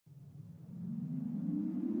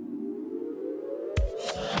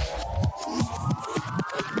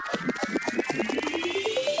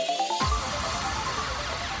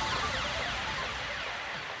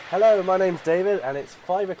Hello, my name's David, and it's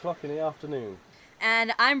 5 o'clock in the afternoon.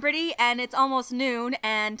 And I'm Brittany, and it's almost noon,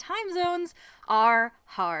 and time zones are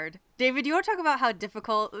hard. David, do you want to talk about how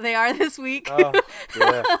difficult they are this week? Oh,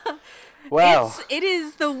 yeah. Well, it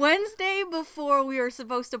is the Wednesday before we are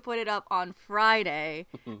supposed to put it up on Friday,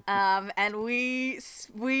 and we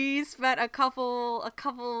spent a couple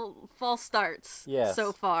false starts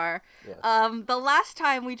so far. Yes. The last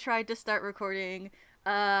time we tried to start recording,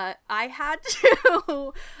 I had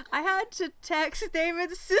to text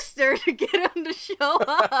David's sister to get him to show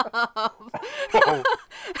up.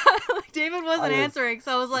 David wasn't answering,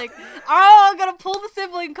 so I was like, "Oh, I'm gonna pull the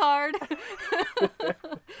sibling card."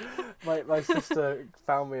 my sister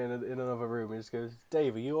found me in another room and just goes,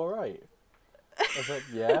 "Dave, are you all right?" I was like,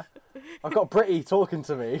 "Yeah." I've got Britty talking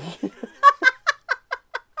to me.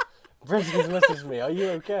 Britty's messaged me, "Are you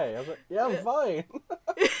okay?" I was like, "Yeah, I'm fine."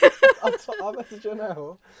 I'll message her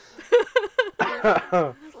now.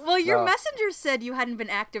 Well, your messenger said you hadn't been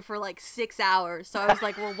active for like 6 hours, so I was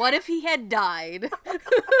like, well, what if he had died?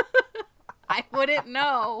 I wouldn't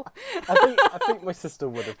know. I think my sister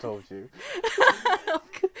would have told you.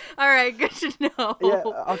 All right, good to know. Yeah,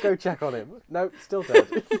 I'll go check on him. No, still dead.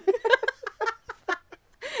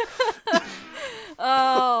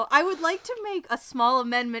 Oh, I would like to make a small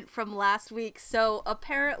amendment from last week. So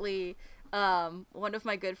apparently, one of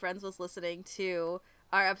my good friends was listening to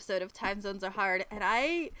our episode of Time Zones Are Hard, and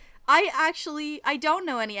I don't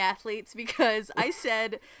know any athletes because I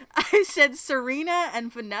said Serena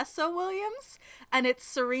and Vanessa Williams, and it's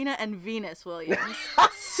Serena and Venus Williams.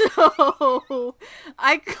 So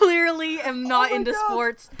I clearly am not into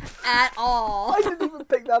sports at all. I didn't even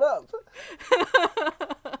pick that up.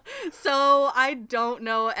 So I don't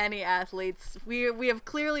know any athletes. We have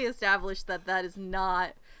clearly established that is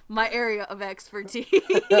not my area of expertise.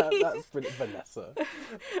 That's Vanessa.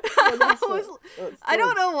 I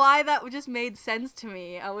don't know why that just made sense to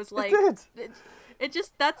me. I was like, it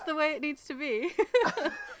just, that's the way it needs to be.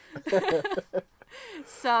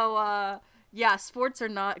 So, yeah, sports are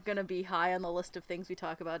not going to be high on the list of things we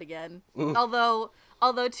talk about again. Although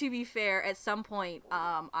to be fair, at some point,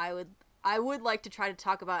 I would like to try to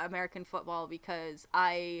talk about American football because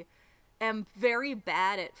I am very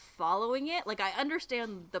bad at following it. Like, I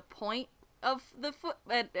understand the point of the foot,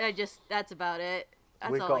 but that's about it.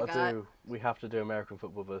 That's all I got. We have to do American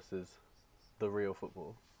football versus the real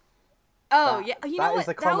football. Oh, yeah. You know what?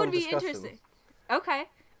 That would be discussion. Interesting. Okay.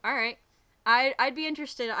 All right. I'd be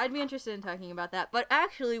interested in talking about that. But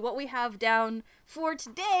actually, what we have down for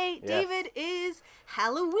today, David, is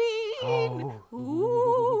Halloween. Oh.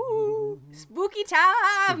 Ooh. Spooky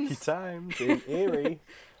times. Spooky times in Erie.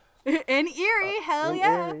 In Erie, hell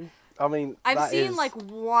yeah. Erie. I mean, I've seen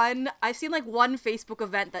one Facebook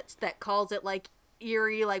event that calls it like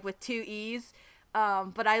Erie, like with 2 E's.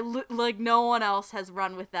 But no one else has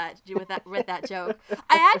run with that joke.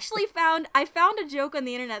 I found a joke on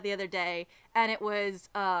the internet the other day, and it was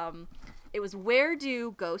where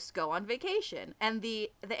do ghosts go on vacation? And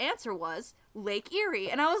the answer was Lake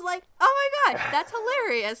Erie. And I was like, oh my god, that's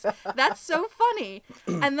hilarious. That's so funny.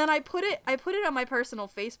 And then I put it on my personal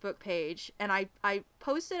Facebook page, and I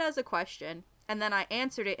posted as a question, and then I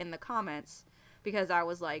answered it in the comments because I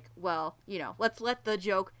was like, well, let's let the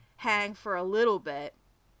joke hang for a little bit.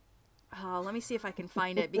 Oh, let me see if I can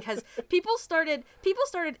find it, because people started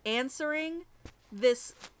answering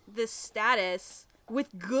this status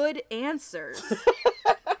with good answers.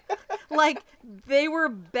 Like they were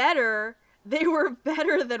better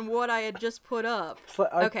than what I had just put up.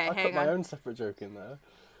 I hang put on. my own separate joke in there.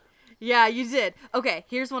 Yeah, you did. Okay,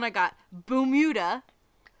 here's one I got. Bermuda.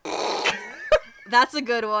 That's a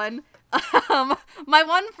good one. My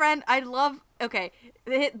one friend, I've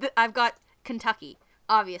got Kentucky,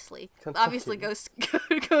 obviously. Obviously, go to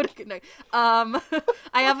Kentucky. I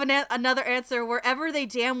have another answer. Wherever they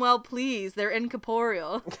damn well please, they're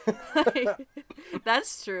incorporeal.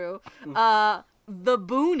 That's true. The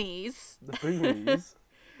Boonies. The Boonies.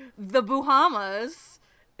 The Bahamas.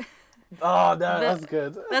 Oh, no, that's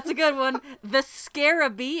good. That's a good one. The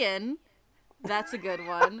Scarabean. That's a good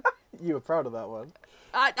one. You were proud of that one.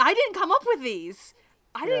 I didn't come up with these.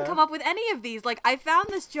 I didn't come up with any of these. Like, I found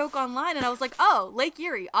this joke online, and I was like, oh, Lake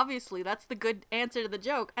Erie. Obviously, that's the good answer to the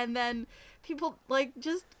joke. And then people, like,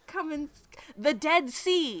 just come and... The Dead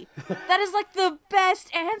Sea. That is, like, the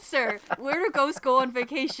best answer. Where do ghosts go on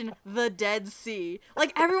vacation? The Dead Sea.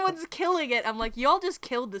 Like, everyone's killing it. I'm like, y'all just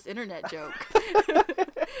killed this internet joke.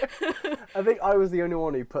 I think I was the only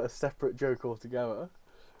one who put a separate joke altogether.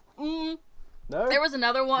 No? There was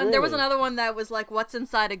another one. Really? There was another one that was like, what's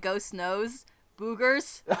inside a ghost's nose?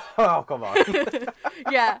 boogers. Oh, come on.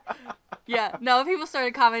 Yeah. Yeah. No, people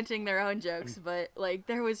started commenting their own jokes, but, like,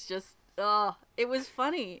 there was just, it was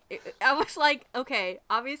funny. I was like, okay,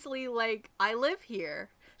 obviously, like, I live here.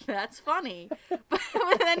 That's funny.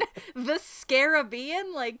 But then the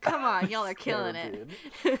Scarabean, like, come on, y'all are killing it.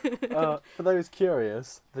 For those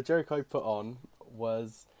curious, the joke I put on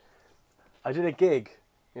was, I did a gig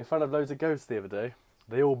in front of loads of ghosts the other day.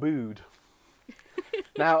 They all booed.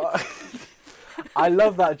 Now, I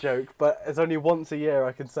love that joke, but it's only once a year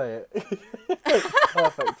I can say it. It's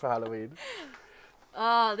perfect for Halloween.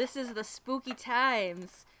 Oh, this is the spooky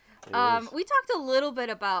times. It is. We talked a little bit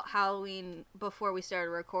about Halloween before we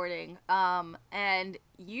started recording, and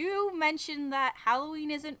you mentioned that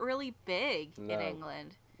Halloween isn't really big in No.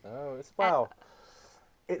 England. Oh,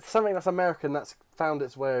 it's something that's American that's found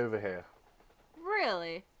its way over here.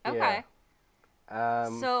 Really? Okay. Yeah.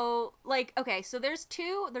 So, like, okay, so there's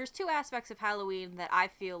two aspects of Halloween that I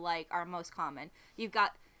feel like are most common. You've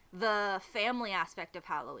got the family aspect of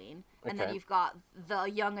Halloween, and then Okay. you've got the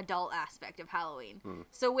young adult aspect of Halloween.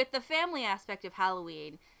 So with the family aspect of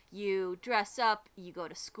Halloween, you dress up, you go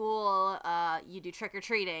to school, you do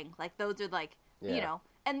trick-or-treating. Like, those are, like, you Yeah. know,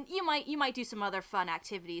 and you might do some other fun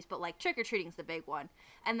activities, but, like, trick-or-treating's the big one.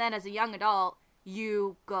 And then as a young adult,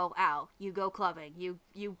 you go out, you go clubbing,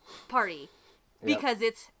 you party. Yep. Because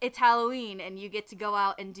it's Halloween and you get to go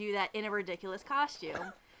out and do that in a ridiculous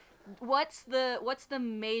costume. What's the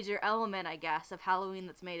major element, I guess, of Halloween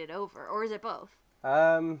that's made it over, or is it both?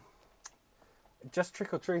 Just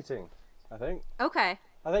trick or treating, I think. Okay.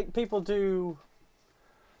 I think people do.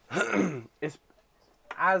 As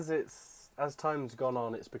time's gone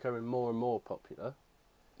on, it's becoming more and more popular.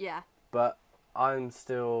 Yeah. But I'm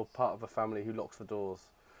still part of a family who locks the doors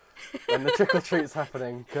when the trick or treat's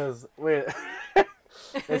happening because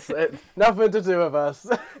it's nothing to do with us.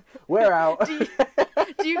 We're out.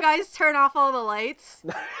 Do you guys turn off all the lights?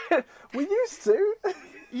 We used to.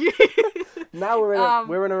 You- Now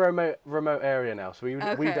we're in a remote area now, so we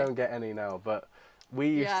Okay. don't get any now. But we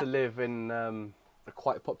used Yeah. to live in a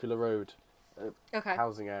quite popular road okay.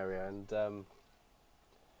 housing area, and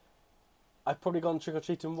I've probably gone trick or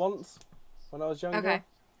treating once when I was younger. Okay.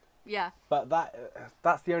 Yeah. But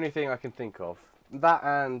that's the only thing I can think of. That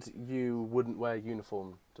and you wouldn't wear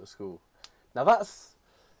uniform to school. Now that's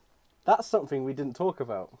something we didn't talk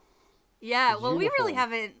about. Yeah, well, we really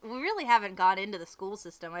Uniform. haven't gone into the school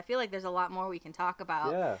system. I feel like there's a lot more we can talk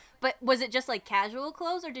about. Yeah. But was it just like casual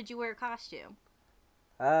clothes, or did you wear a costume?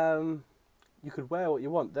 You could wear what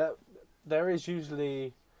you want. There's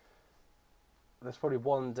probably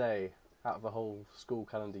one day out of the whole school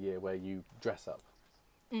calendar year where you dress up.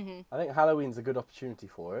 Mhm. I think Halloween's a good opportunity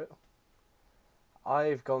for it.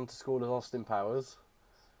 I've gone to school as Austin Powers.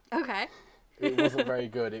 Okay. It wasn't very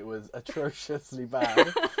good. It was atrociously bad.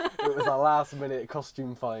 It was a last-minute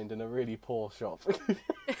costume find in a really poor shop.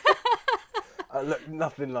 I look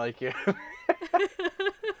nothing like it.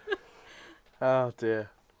 Oh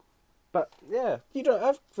dear. But yeah, you don't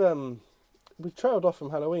have. We've trailed off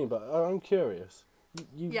from Halloween, but I'm curious.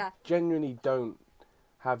 You Yeah. genuinely don't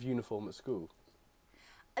have uniform at school.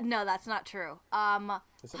 No, that's not true.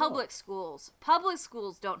 Is it Public schools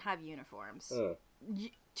don't have uniforms. not?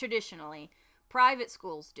 Traditionally, private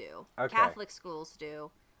schools do. Okay. Catholic schools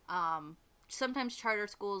do. Sometimes charter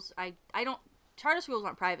schools. I don't. Charter schools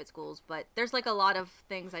aren't private schools, but there's like a lot of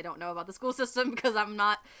things I don't know about the school system because I'm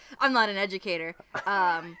not an educator.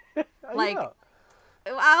 Like, Yeah.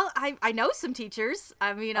 well, I know some teachers.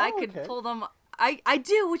 I mean, I Oh, could okay. pull them. I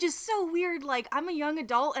do, which is so weird. Like, I'm a young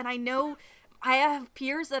adult and I know I have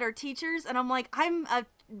peers that are teachers, and I'm like, I'm a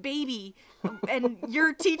baby, and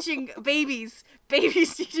you're teaching babies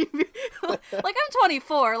teaching me. Like, I'm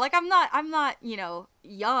 24. Like, I'm not,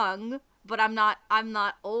 young, but I'm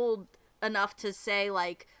not old enough to say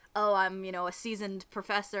like, oh, I'm, a seasoned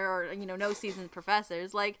professor or, no seasoned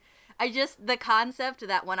professors. Like, the concept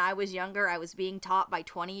that when I was younger, I was being taught by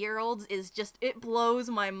 20-year-olds is just, it blows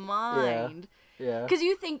my mind. Yeah. Because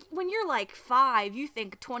you think, when you're like 5, you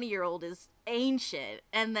think 20-year-old is ancient.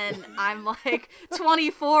 And then I'm like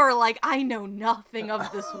 24, like, I know nothing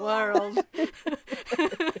of this world.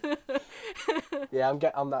 Yeah,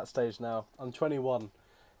 I'm that stage now. I'm 21,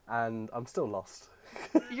 and I'm still lost.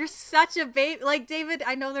 You're such a baby. Like, David,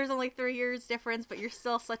 I know there's only 3 years difference, but you're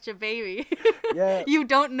still such a baby. Yeah. You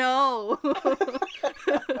don't know.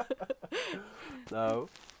 No.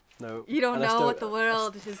 You don't And I know still- what the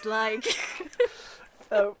world is like.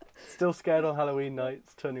 No. Still scared on Halloween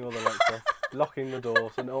nights, turning all the lights off, locking the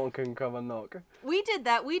door so no one can come and knock. We did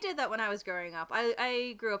that when I was growing up.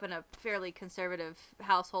 I grew up in a fairly conservative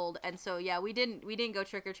household, and so yeah, we didn't go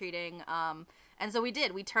trick or treating. And so we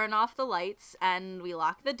did. We turned off the lights and we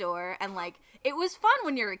locked the door. And, like, it was fun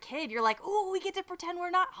when you're a kid. You're like, oh, we get to pretend we're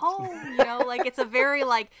not home. You know, like, it's a very,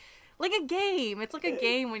 like a game. It's like a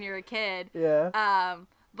game when you're a kid. Yeah.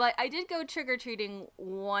 But I did go trick-or-treating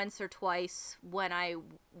once or twice when I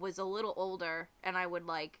was a little older. And I would,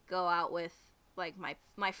 like, go out with, like,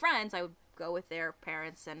 my friends. I would go with their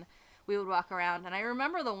parents and we would walk around. And I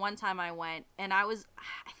remember the one time I went and I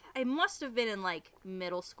must have been in, like,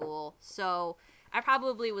 middle school. So I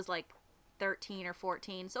probably was, like, 13 or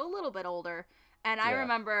 14, so a little bit older. And I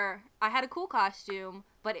remember I had a cool costume,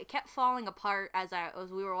 but it kept falling apart as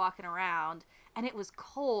we were walking around. And it was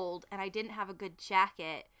cold, and I didn't have a good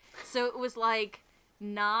jacket. So it was, like,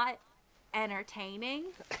 not entertaining.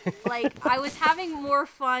 Like, I was having more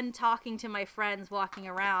fun talking to my friends walking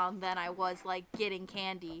around than I was, like, getting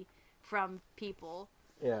candy from people.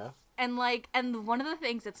 Yeah. And one of the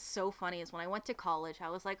things that's so funny is when I went to college, I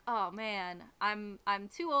was like, oh man, I'm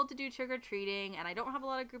too old to do trick-or-treating and I don't have a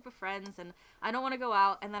lot of group of friends and I don't want to go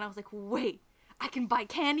out. And then I was like, wait, I can buy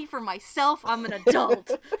candy for myself. I'm an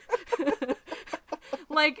adult.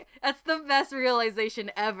 Like, that's the best realization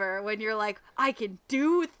ever when you're like, I can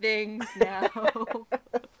do things now.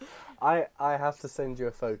 I have to send you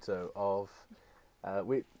a photo of,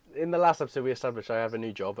 in the last episode we established I have a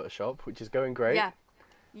new job at a shop, which is going great. Yeah.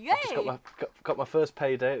 Yay! I've just got my first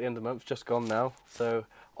payday at the end of the month, just gone now, so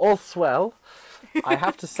all swell. I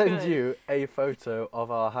have to send you a photo of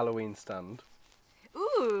our Halloween stand.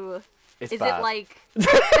 Ooh. It's Is bad. it like...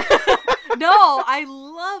 No, I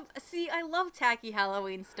love tacky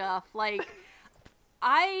Halloween stuff. Like,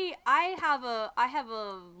 I have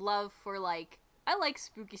a love for, like, I like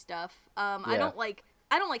spooky stuff. I don't like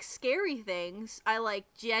scary things. I like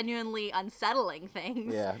genuinely unsettling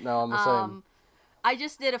things. Yeah, no, I'm the same. I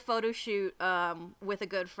just did a photo shoot with a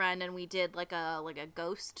good friend, and we did like a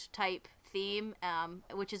ghost type theme,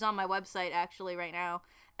 which is on my website actually right now.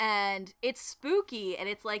 And it's spooky, and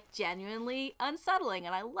it's like genuinely unsettling,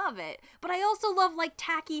 and I love it. But I also love like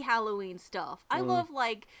tacky Halloween stuff. I love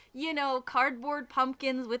like, you know, cardboard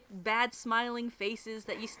pumpkins with bad smiling faces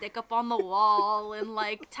that you stick up on the wall, and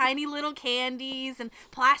like tiny little candies and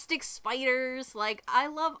plastic spiders. Like, I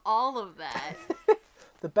love all of that.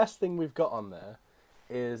 The best thing we've got on there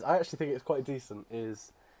is, I actually think it's quite decent,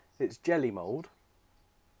 is it's jelly mould.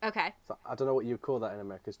 Okay. So I don't know what you call that in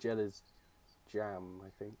America, because jelly's jam, I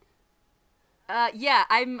think. Yeah,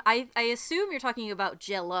 I assume you're talking about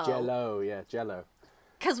Jell-O. Jell-O, yeah, Jell-O.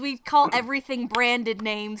 Because we call everything branded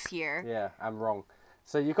names here. Yeah, I'm wrong.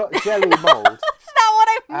 So you got jelly mould. That's not what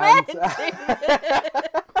I meant.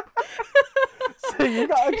 So you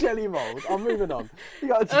got a jelly mould. I'm moving on. You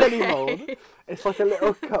got a jelly mould. It's like a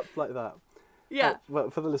little cup like that. Yeah.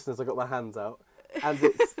 But for the listeners, I got my hands out, and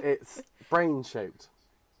it's brain shaped.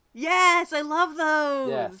 Yes, I love those.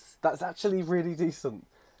 Yes, that's actually really decent.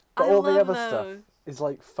 But I all the love other those. stuff is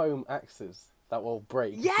like foam axes that will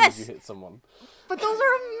break as Yes! soon as you hit someone. But those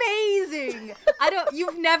are amazing.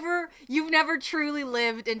 You've never truly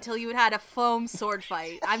lived until you had a foam sword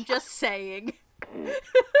fight. I'm just saying.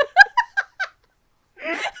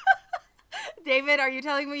 David, are you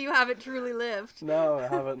telling me you haven't truly lived? No, I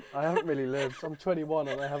haven't. I haven't really lived. I'm 21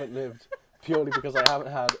 and I haven't lived purely because I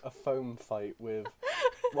haven't had a foam fight with,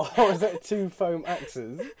 what was it, 2 foam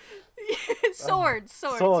axes? Swords.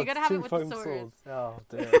 You gotta have 2 it with foam the swords. Oh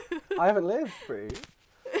dear. I haven't lived, Bree.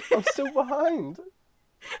 I'm still behind.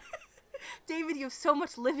 David, you have so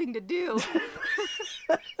much living to do.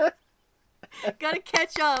 Gotta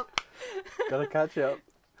catch up. Gotta catch up.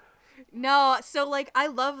 No, so like I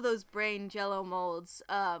love those brain Jell-O molds.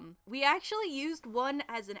 We actually used one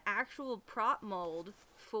as an actual prop mold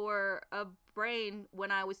for a brain when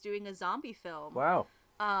I was doing a zombie film. Wow.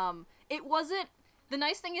 It wasn't, the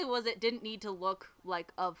nice thing was it didn't need to look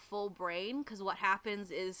like a full brain, because what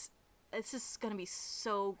happens is, this is gonna be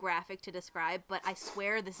so graphic to describe, but I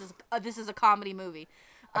swear this is a comedy movie.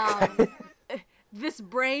 This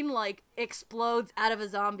brain like explodes out of a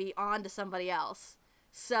zombie onto somebody else.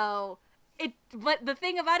 So but the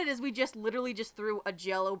thing about it is we just literally just threw a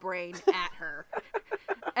Jell-O brain at her.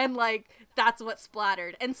 And like that's what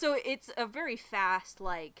splattered. And so it's a very fast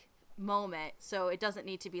like moment, so it doesn't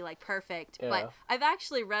need to be like perfect. Yeah. But I've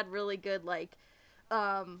actually read really good like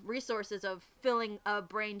resources of filling a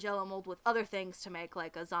brain Jell-O mold with other things to make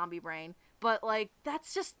like a zombie brain. But like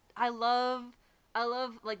that's just I love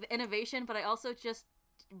like the innovation, but I also just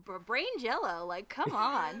brain Jell-O, like come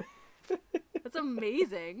on. That's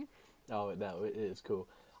amazing. Oh no, it is cool.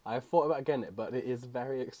 I thought about getting it, but it is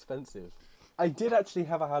very expensive. I did actually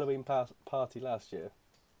have a Halloween party last year.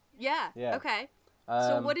 Yeah. Yeah. Okay.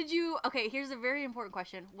 So what did you? Okay, here's a very important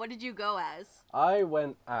question. What did you go as? I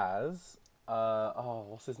went as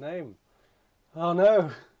what's his name? Oh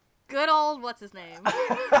no. Good old what's his name?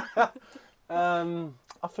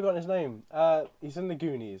 I've forgotten his name. He's in the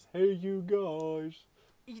Goonies. Hey, you guys.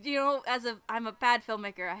 You know, I'm a bad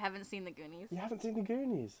filmmaker. I haven't seen the Goonies. You haven't seen the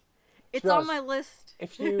Goonies? It's on my list.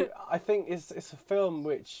 I think it's a film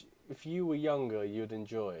which, if you were younger, you'd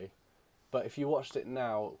enjoy, but if you watched it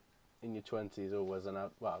now, in your 20s or as an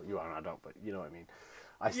adult, well, you are an adult, but you know what I mean.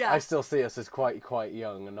 I still see us as quite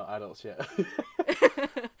young and not adults yet.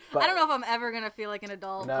 I don't know if I'm ever gonna feel like an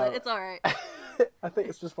adult, but it's all right. I think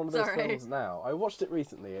it's just one of those films now. I watched it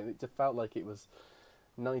recently and it just felt like it was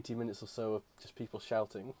 90 minutes or so of just people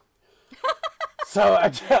shouting. So I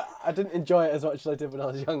didn't enjoy it as much as I did when I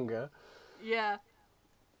was younger. Yeah.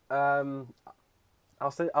 I'll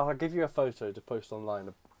give you a photo to post online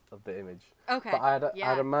of the image. Okay. But I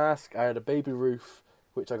had a mask. I had a Baby Ruth,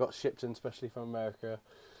 which I got shipped in especially from America.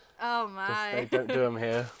 Oh my! Because they don't do them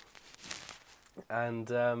here. And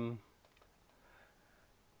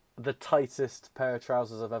the tightest pair of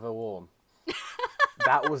trousers I've ever worn.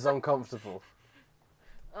 That was uncomfortable.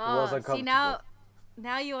 Oh, it was uncomfortable. See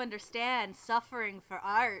now you understand suffering for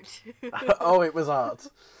art. Oh, it was art.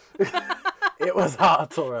 It was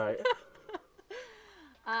art, all right.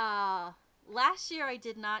 Last year I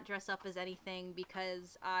did not dress up as anything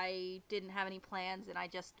because I didn't have any plans, and I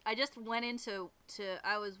just went into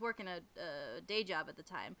I was working a day job at the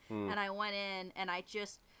time, and I went in and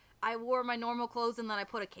I wore my normal clothes and then I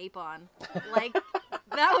put a cape on. Like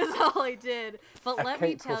that was all I did. But let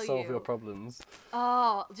me tell you, solve your problems.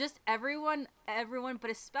 Oh, just everyone,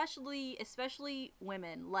 but especially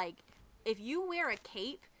women. Like if you wear a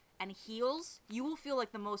cape and heels, you will feel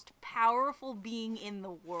like the most powerful being in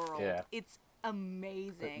the world. Yeah. It's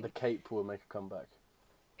amazing. The cape will make a comeback.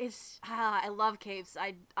 I love capes.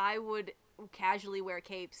 I would casually wear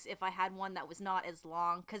capes if I had one that was not as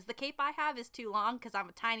long, because the cape I have is too long because I'm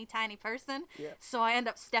a tiny person. Yeah. So I end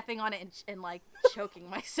up stepping on it and like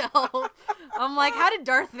choking myself. I'm like, how did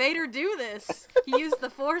Darth Vader do this? He used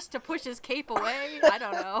the Force to push his cape away? I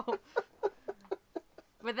don't know.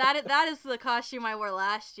 But that is the costume I wore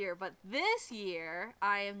last year. But this year,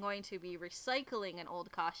 I am going to be recycling an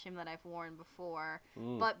old costume that I've worn before.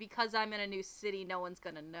 But because I'm in a new city, no one's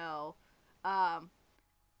gonna know,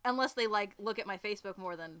 unless they like look at my Facebook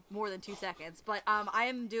more than 2 seconds. But I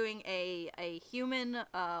am doing a human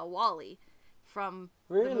WALL-E from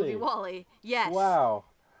the movie WALL-E. Yes. Wow.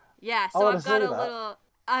 Yeah. So I've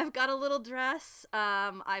got a little dress.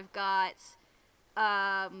 I've got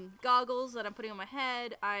goggles that I'm putting on my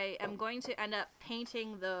head. I am going to end up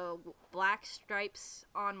painting the black stripes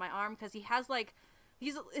on my arm because he has like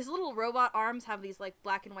his little robot arms have these like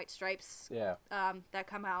black and white stripes that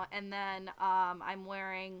come out, and then I'm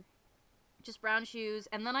wearing just brown shoes,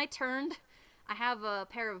 and then I have a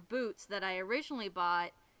pair of boots that I originally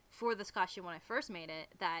bought for this costume when I first made it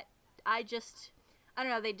that I don't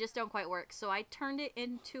know, they just don't quite work, so I turned it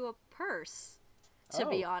into a purse, to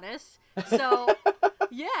be honest. So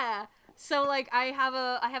yeah, so like I have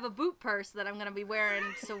a boot purse that I'm gonna be wearing,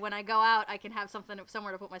 so when I go out I can have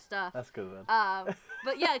somewhere to put my stuff. That's good then.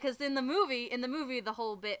 But yeah, because in the movie the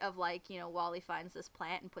whole bit of like, you know, WALL-E finds this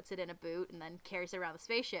plant and puts it in a boot and then carries it around the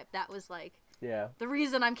spaceship. That was like the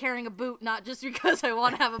reason I'm carrying a boot, not just because I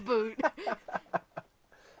want to have a boot.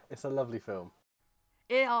 It's a lovely film.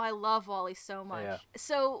 I love WALL-E so much. Yeah.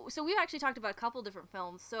 So we've actually talked about a couple different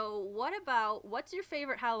films. So what's your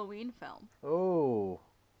favorite Halloween film? Oh.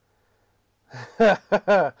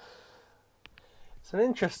 It's an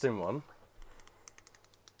interesting one.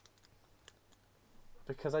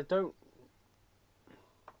 Because I don't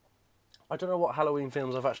know what Halloween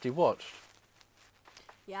films I've actually watched.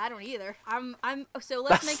 Yeah, I don't either. So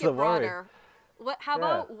let's make it broader.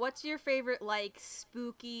 What's your favorite like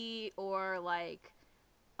spooky or like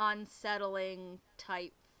unsettling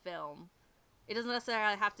type film? It doesn't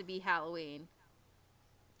necessarily have to be Halloween.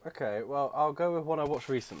 Okay, well, I'll go with one I watched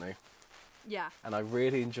recently. Yeah. And I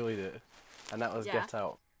really enjoyed it. And that was Get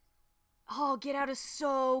Out. Oh, Get Out is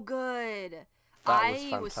so good. That was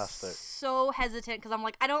fantastic. Was so hesitant because I'm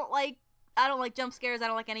like, I don't like jump scares. I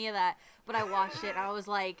don't like any of that. But I watched it and I was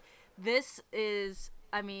like, this is,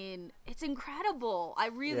 I mean, it's incredible. I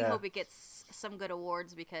really hope it gets some good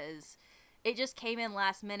awards because it just came in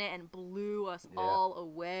last minute and blew us all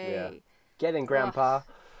away. Yeah. Get in, Grandpa. Ugh,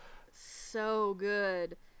 so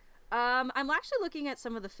good. I'm actually looking at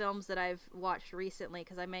some of the films that I've watched recently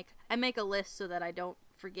because I make a list so that I don't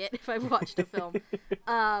forget if I've watched a film.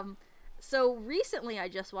 So recently I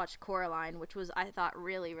just watched Coraline, which was, I thought,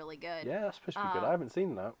 really, really good. Yeah, that's supposed to be good. I haven't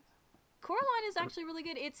seen that. Coraline is actually really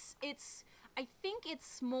good. I think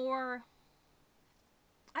it's more,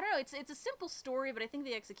 I don't know, it's a simple story, but I think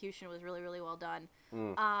the execution was really, really well done.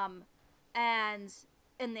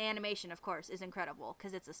 And the animation, of course, is incredible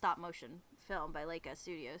because it's a stop motion film by Leica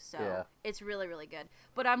Studios, so it's really, really good.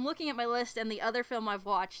 But I'm looking at my list, and the other film I've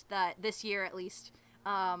watched that this year at least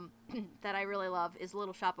that I really love is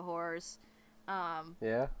Little Shop of Horrors.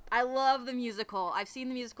 I love the musical. I've seen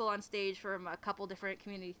the musical on stage from a couple different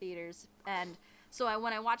community theaters, and so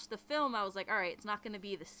when I watched the film, I was like, all right, it's not going to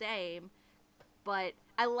be the same, but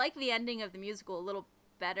I like the ending of the musical a little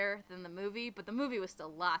better than the movie, but the movie was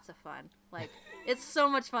still lots of fun. Like, it's so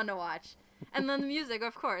much fun to watch. And then the music,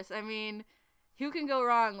 of course. I mean, who can go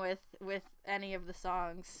wrong with any of the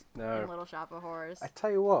songs in Little Shop of Horrors? I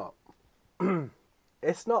tell you what,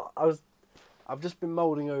 it's not. I've just been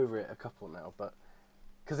moulding over it a couple now, but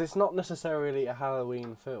because it's not necessarily a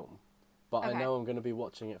Halloween film, but I know I'm going to be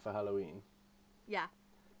watching it for Halloween. Yeah.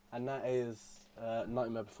 And that is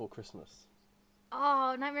Nightmare Before Christmas.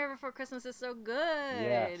 Oh, Nightmare Before Christmas is so good.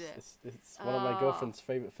 Yes, it's one of my girlfriend's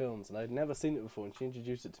favourite films, and I'd never seen it before, and she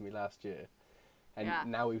introduced it to me last year. And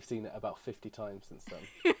now we've seen it about 50 times since then.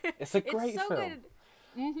 It's a great film. Good.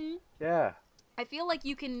 Mm-hmm. Yeah. I feel like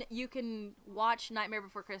you can watch Nightmare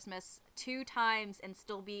Before Christmas 2 times and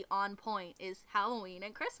still be on point. Is Halloween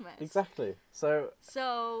and Christmas. Exactly. So it's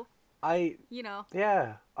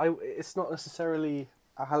not necessarily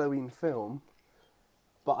a Halloween film,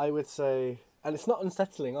 but I would say, and it's not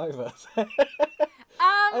unsettling either.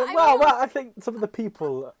 I think some of the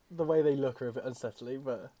people, the way they look, are a bit unsettling,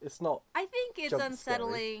 but it's not. I think it's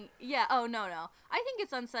unsettling. Scary. Yeah. Oh no. I think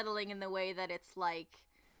it's unsettling in the way that it's like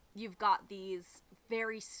you've got these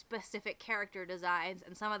very specific character designs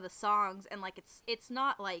and some of the songs, and like it's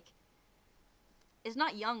not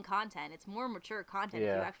young content. It's more mature content if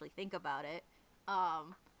you actually think about it.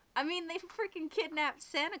 I mean, they freaking kidnapped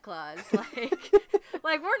Santa Claus.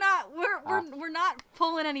 Like we're not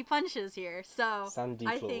pulling any punches here. So Sandy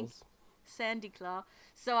Claus.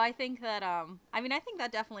 So I think that I think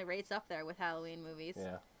that definitely rates up there with Halloween movies.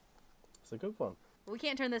 Yeah, it's a good one. We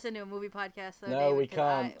can't turn this into a movie podcast, though. No, David, we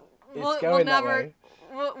can't.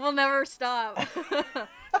 We'll never stop.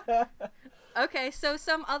 Okay, so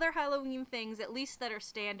some other Halloween things, at least that are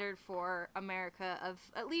standard for America,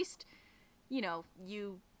 of at least, you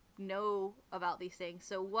know about these things.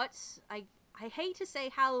 So I hate to say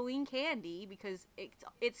Halloween candy because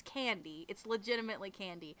it's candy. It's legitimately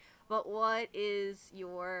candy. But what is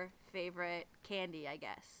your favorite candy, I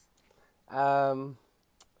guess?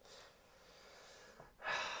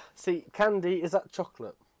 See, candy, is that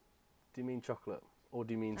chocolate? Do you mean chocolate? Or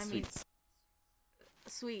do you mean sweets?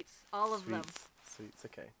 Sweets. All of them. Sweets,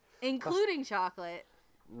 okay. Including chocolate.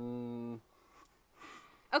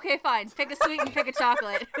 Okay, fine. Pick a sweet and pick a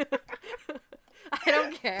chocolate. I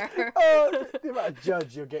don't care. Oh, the amount of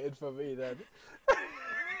judge you're getting from me then.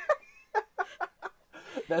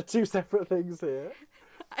 There are 2 separate things here.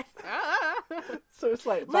 So it's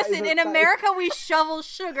like, listen, in America we shovel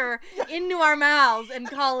sugar into our mouths and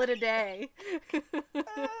call it a day.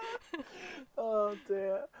 Oh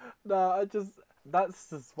dear. No, that's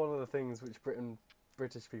just one of the things which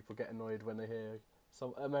British people get annoyed when they hear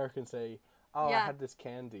some Americans say, "Oh, I had this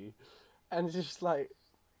candy," and it's just like,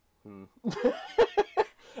 and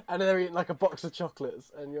they're eating like a box of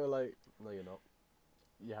chocolates, and you're like, "No, you're not.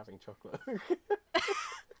 You're having chocolate."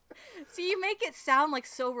 See, you make it sound like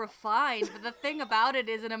so refined, but the thing about it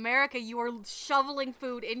is in America you are shoveling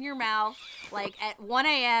food in your mouth like at 1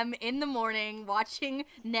 a.m. in the morning watching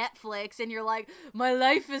Netflix, and you're like, my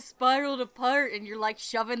life is spiraled apart, and you're like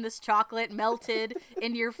shoving this chocolate melted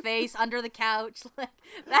in your face under the couch. Like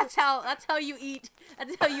that's how you eat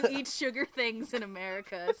sugar things in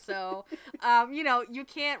America. So you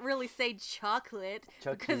can't really say chocolate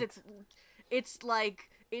because it's like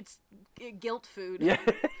it's guilt food. Yeah.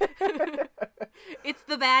 It's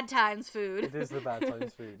the bad times food. It is the bad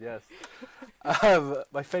times food, yes.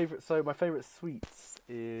 My favourite sweets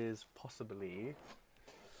is possibly...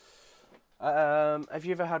 have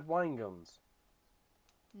you ever had wine gums?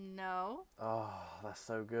 No. Oh, that's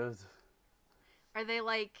so good. Are they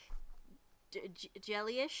like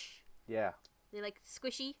jelly-ish? Yeah. They like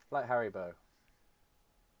squishy? Like Haribo.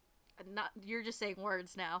 You're just saying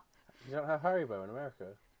words now. You don't have Haribo in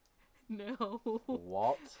America? No.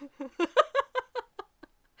 What?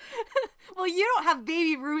 Well, you don't have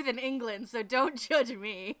Baby Ruth in England, so don't judge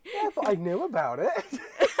me. Yeah, but I knew about it.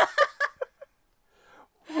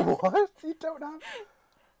 What? You don't have...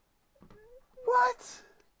 What?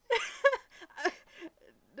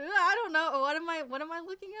 I don't know. What am I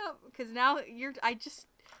looking up? Because now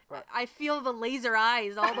I feel the laser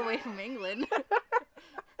eyes all the way from England.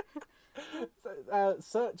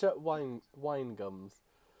 Search up wine gums,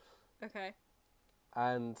 Okay.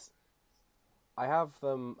 and I have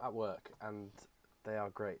them at work, and they are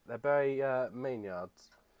great. They're very Maynards.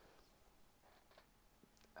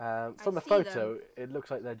 From the see photo, it looks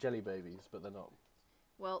like they're jelly babies, but they're not.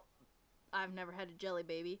 Well, I've never had a jelly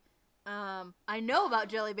baby. I know about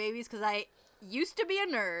jelly babies because I used to be a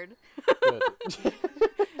nerd. Good.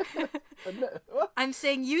 I'm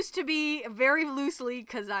saying used to be very loosely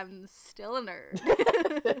because I'm still a nerd.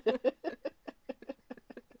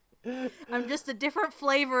 I'm just a different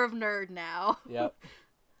flavor of nerd now. Yep.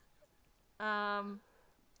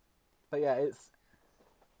 But yeah, it's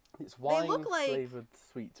wine flavored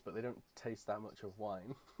sweets, but they don't taste that much of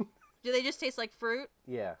wine. Do they just taste like fruit?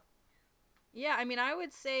 Yeah. Yeah, I mean, I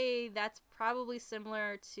would say that's probably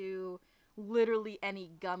similar to literally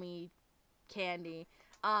any gummy candy.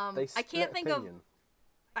 I can't think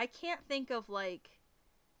of like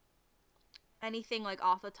anything like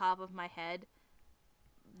off the top of my head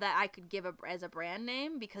that I could give as a brand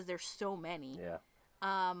name because there's so many. Yeah.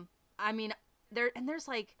 I mean, there's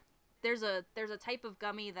a type of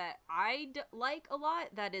gummy that like a lot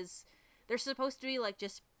that is, they're supposed to be like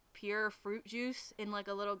just pure fruit juice in like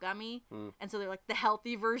a little gummy, and so they're like the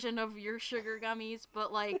healthy version of your sugar gummies,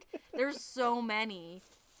 but like there's so many.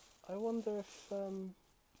 I wonder if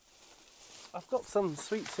I've got some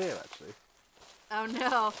sweets here actually. Oh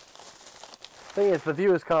no. Thing is, the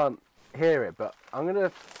viewers can't hear it, but I'm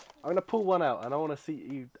gonna pull one out, and I want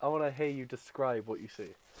to hear you describe what you see,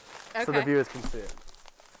 so the viewers can see it.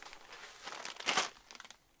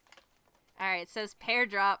 All right, it says pear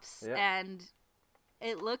drops, Yep. and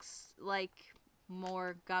it looks like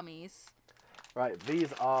more gummies. Right,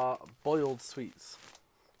 these are boiled sweets.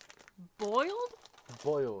 Boiled?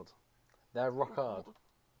 Boiled. They're rock hard.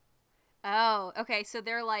 Oh, okay, so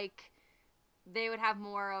they're like, they would have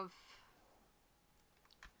more of,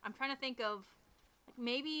 I'm trying to think of,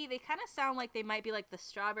 maybe they kind of sound like they might be like the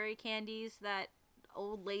strawberry candies that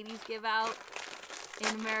old ladies give out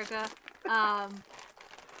in America.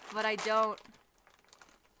 But I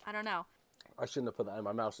don't know. I shouldn't have put that in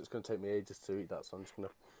my mouth. It's going to take me ages to eat that, so I'm just going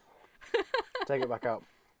to take it back out.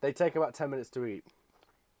 They take about 10 minutes to eat.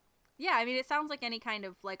 Yeah, I mean, it sounds like any kind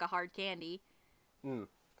of like a hard candy.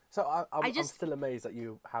 So I'm still amazed that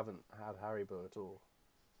you haven't had Haribo at all.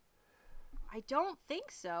 I don't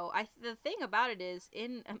think so. The thing about it is,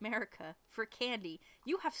 in America, for candy,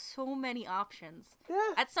 you have so many options.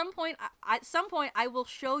 Yeah. At some point, I will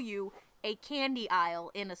show you a candy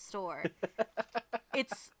aisle in a store.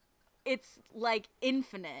 It's like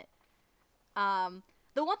infinite. The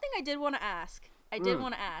one thing I did want to ask,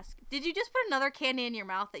 did you just put another candy in your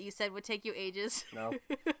mouth that you said would take you ages? No.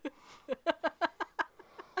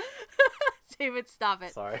 David, stop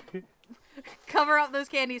it. Sorry. Cover up those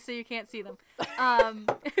candies so you can't see them.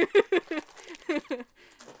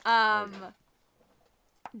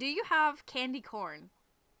 Do you have candy corn?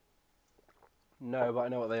 No, but I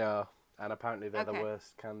know what they are, and apparently they're the Okay.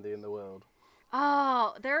 worst candy in the world.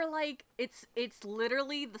 Oh, they're like, it's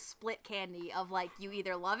literally the split candy of like, you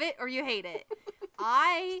either love it or you hate it.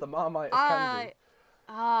 It's the Marmite of candy.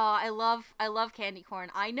 Oh, I love candy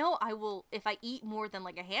corn. I know I will, if I eat more than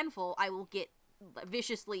like a handful, I will get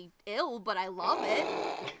viciously ill, but I love it.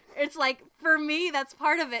 It's like, for me, that's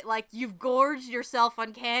part of it. Like, you've gorged yourself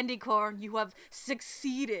on candy corn. You have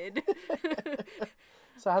succeeded.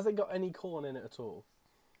 So has it got any corn in it at all?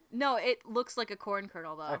 No, it looks like a corn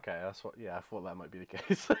kernel, though. Okay, that's what. Yeah, I thought that might be the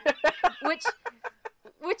case.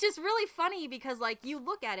 Which is really funny because, like, you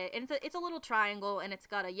look at it, and it's a little triangle, and it's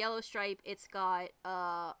got a yellow stripe, it's got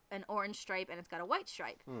an orange stripe, and it's got a white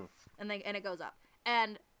stripe. And it goes up.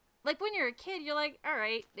 And, like, when you're a kid, you're like, all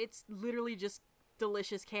right, it's literally just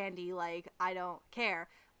delicious candy, like, I don't care.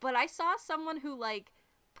 But I saw someone who, like,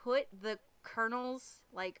 put the kernels,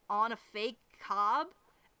 like, on a fake cob,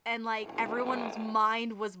 and, like, everyone's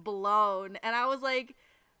mind was blown. And I was like,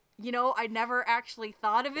 you know, I never actually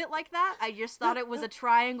thought of it like that. I just thought it was a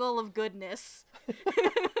triangle of goodness.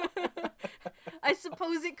 I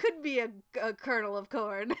suppose it could be a kernel of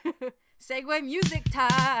corn. Segue music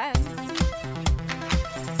time.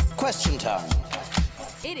 Question time.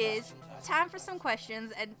 It is time for some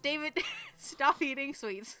questions, and David, stop eating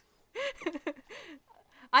sweets.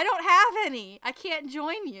 I don't have any. I can't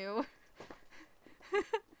join you.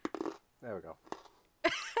 There we go.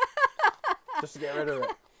 Just to get rid of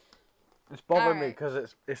it. It's bothering me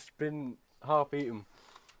because it's been half eaten.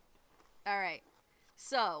 All right.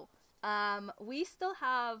 So, we still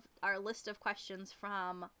have our list of questions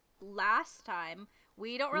from last time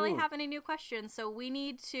we don't really have any new questions, so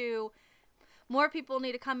more people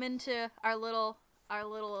need to come into our little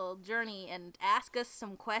journey and ask us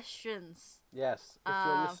some questions. Yes, if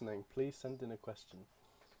you're listening, please send in a question.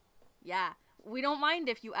 Yeah, we don't mind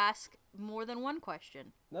if you ask more than one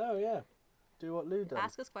question. No, yeah. Do what Lou does.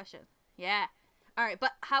 Ask us questions. Yeah. All right,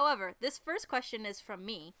 but however, this first question is from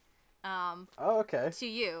me. Okay. To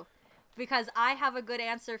you, because I have a good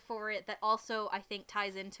answer for it that also I think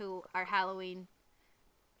ties into our Halloween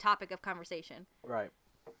topic of conversation. Right.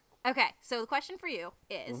 Okay, so the question for you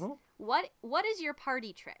is, what is your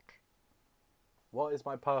party trick? What is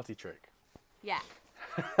my party trick? Yeah.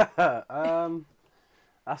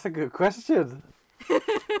 That's a good question.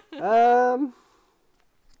 I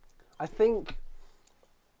think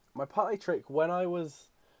my party trick when I was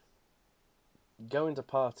going to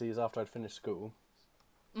parties after I'd finished school,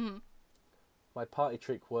 my party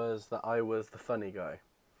trick was that I was the funny guy.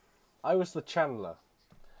 I was the Chandler.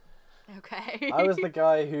 Okay. I was the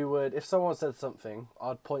guy who would, if someone said something,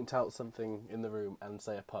 I'd point out something in the room and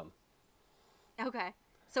say a pun. Okay.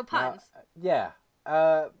 So puns. Yeah.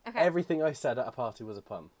 Okay. Everything I said at a party was a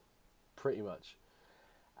pun. Pretty much.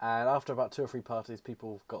 And after about 2 or 3 parties,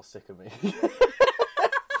 people got sick of me.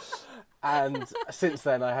 And since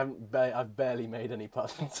then, I've barely made any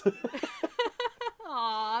puns.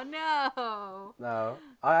 Aw, no. No.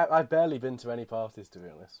 I've barely been to any parties, to be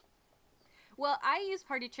honest. Well, I use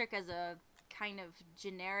party trick as a kind of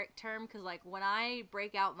generic term because, like, when I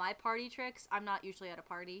break out my party tricks, I'm not usually at a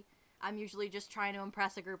party. I'm usually just trying to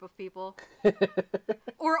impress a group of people.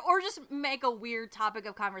 or just make a weird topic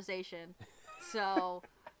of conversation. So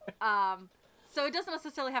it doesn't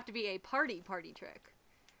necessarily have to be a party trick.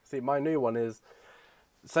 See, my new one is,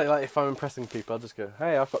 say, like, if I'm impressing people, I'll just go,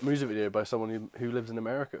 hey, I've got a music video by someone who lives in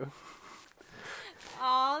America.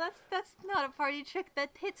 Oh, that's not a party trick. That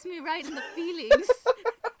hits me right in the feelings.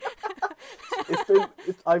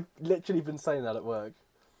 I've literally been saying that at work.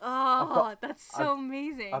 Oh, that's so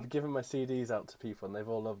amazing. I've given my CDs out to people and they've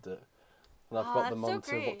all loved it. And I've got them on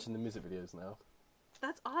to watching the music videos now.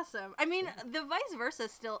 That's awesome. I mean, the vice versa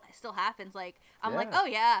still happens. Like, I'm like, oh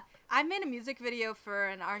yeah, I made a music video for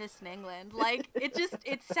an artist in England. Like,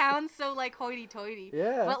 it sounds so like hoity-toity.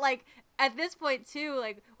 Yeah. But like, at this point too,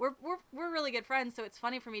 like, we're really good friends, so it's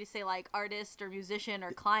funny for me to say like artist or musician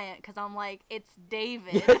or client, because I'm like, it's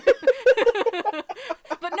David.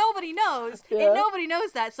 But nobody knows. Yeah. Nobody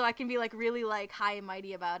knows that, so I can be like really like high and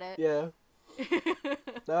mighty about it. Yeah.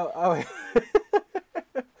 No, oh,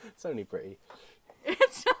 it's only pretty.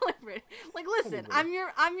 It's totally pretty. Like, listen, I'm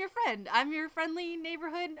your friend. I'm your friendly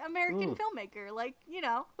neighborhood American filmmaker. Like,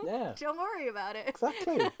 Yeah. Don't worry about it.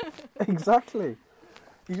 Exactly.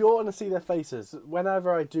 You all want to see their faces.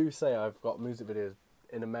 Whenever I do say I've got music videos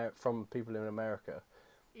from people in America,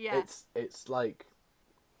 Yeah. it's like,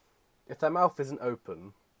 if their mouth isn't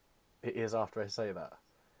open, it is after I say that.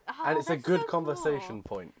 Oh, And it's a that's good so conversation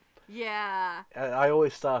cool. point. Yeah. I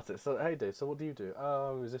always start it. So, hey Dave, so what do you do?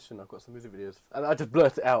 Oh, I'm a musician. I've got some music videos. And I just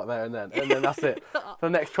blurt it out there and then that's it. For the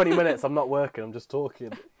next 20 minutes, I'm not working. I'm just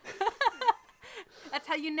talking. That's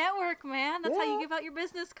how you network, man. That's how you give out your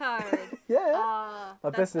business card. Yeah. My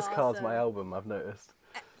business card's awesome. my album, I've noticed.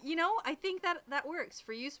 I think that works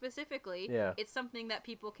for you specifically. Yeah. It's something that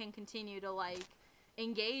people can continue to like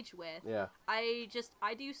engage with. Yeah. I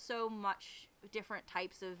do so much different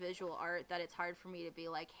types of visual art that it's hard for me to be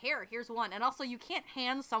like, here's one. And also, you can't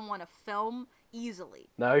hand someone a film easily.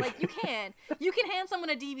 No. Like, you can hand someone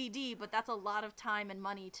a DVD, but that's a lot of time and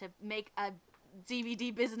money to make a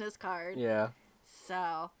DVD business card. Yeah.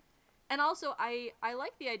 So, and also I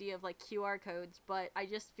like the idea of like QR codes, but I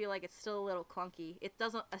just feel like it's still a little clunky. It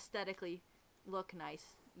doesn't aesthetically look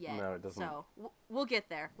nice yet. No, it doesn't. So we'll get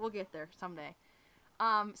there. We'll get there someday.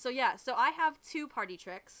 So I have 2 party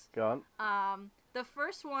tricks. Go on. The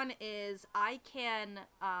first one is I can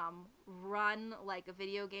run like a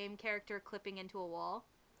video game character clipping into a wall.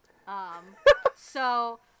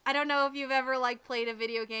 So I don't know if you've ever like played a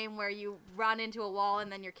video game where you run into a wall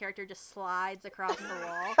and then your character just slides across the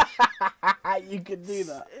wall. You can do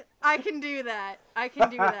that. I can do that.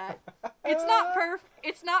 It's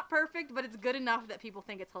not perfect, but it's good enough that people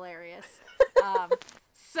think it's hilarious.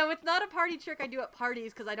 So it's not a party trick I do at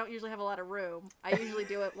parties because I don't usually have a lot of room. I usually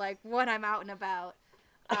do it like when I'm out and about.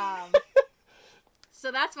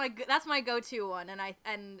 So that's my go-to one,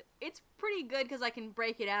 and it's pretty good because I can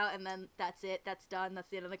break it out and then that's it. That's done. That's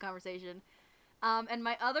the end of the conversation. And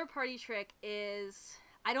my other party trick is,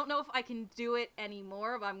 I don't know if I can do it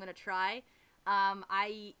anymore, but I'm gonna try.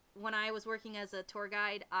 When I was working as a tour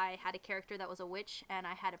guide, I had a character that was a witch, and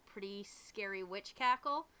I had a pretty scary witch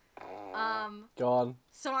cackle. Go on.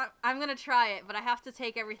 So I'm gonna try it, but I have to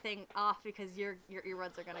take everything off because your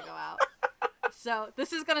earbuds are gonna go out. So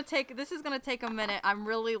this is gonna take a minute. I'm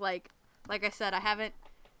really like I said, I haven't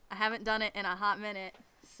done it in a hot minute.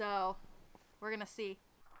 So we're gonna see.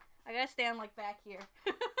 I gotta stand like back here.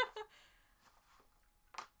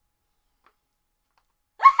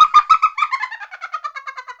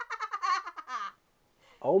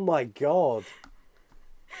 Oh my god.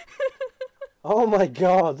 Oh my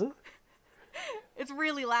god. It's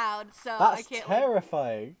really loud, so That's I can't.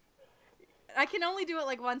 terrifying. I can only do it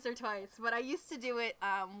like once or twice, but I used to do it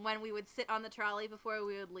when we would sit on the trolley before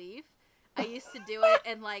we would leave. I used to do it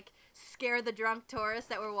and like scare the drunk tourists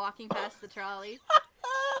that were walking past the trolley.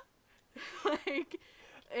 Like,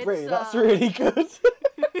 it's, Brittany, that's really good.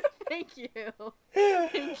 Thank you.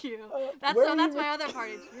 Thank you. That's my other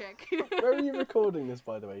party trick. Where are you recording this,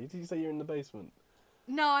 by the way? Did you say you're in the basement?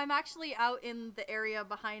 No, I'm actually out in the area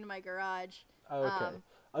behind my garage. Oh, okay.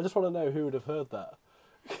 I just want to know who would have heard that.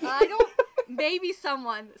 I don't. Maybe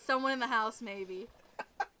someone in the house. Maybe.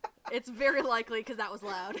 It's very likely because that was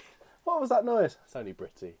loud. What was that noise? It's only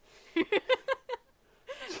Britty.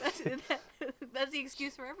 That's the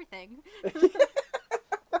excuse for everything.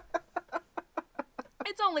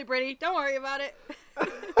 It's only Britty. Don't worry about it.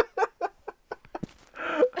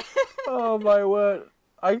 Oh my word.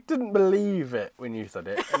 I didn't believe it when you said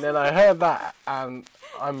it, and then I heard that, and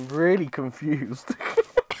I'm really confused.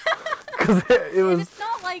 Because it was... It's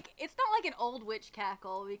not like an old witch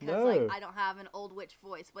cackle, because like I don't have an old witch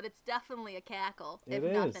voice, but it's definitely a cackle, if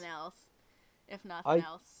nothing else.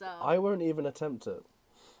 So I won't even attempt it.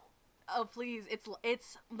 Oh please, it's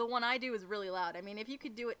the one I do is really loud. I mean, if you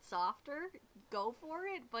could do it softer, go for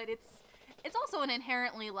it, but it's also an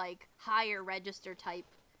inherently like higher register type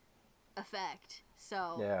effect.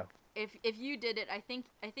 So yeah, if you did it, I think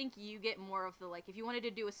you get more of the like if you wanted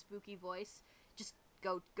to do a spooky voice, just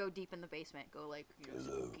go deep in the basement. Go like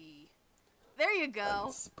spooky. There you go.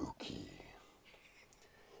 I'm spooky.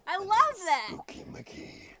 I love that. Spooky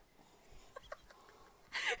Mickey.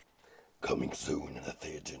 Coming soon in a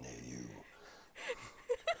theater near you.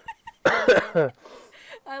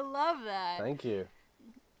 I love that. Thank you.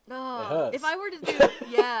 Oh, it hurts. if I were to do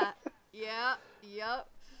yep.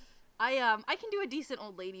 I can do a decent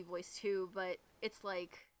old lady voice too, but it's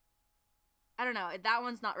like I don't know. That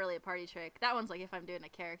one's not really a party trick. That one's like if I'm doing a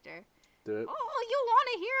character. Do it. Oh, you want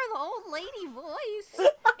to hear the old lady voice?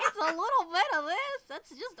 It's a little bit of this.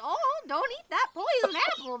 That's just, don't eat that poison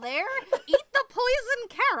apple there. Eat the poison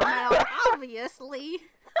caramel, obviously.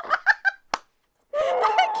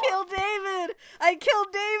 I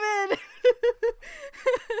killed David.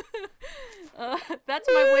 That's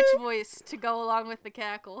my witch voice to go along with the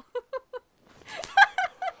cackle.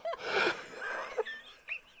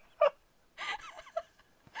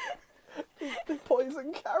 The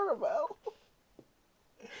poison caramel.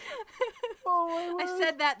 Oh my word. I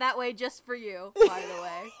said that way just for you, by the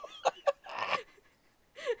way.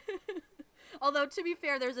 Although, to be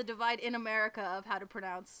fair, there's a divide in America of how to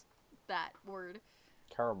pronounce that word.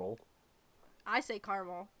 Caramel. I say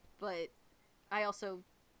caramel, but I also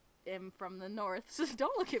am from the north, so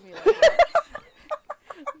don't look at me like that.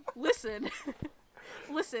 Listen.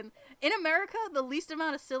 In America, the least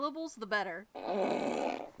amount of syllables, the better.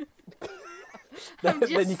 I'm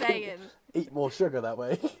just saying. Eat more sugar that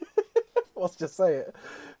way. Let's just say it.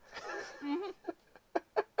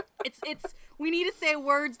 It's. We need to say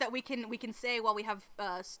words that we can say while we have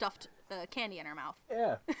stuffed candy in our mouth.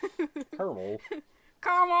 Yeah. Caramel.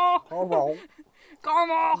 Caramel.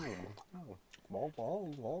 Caramel.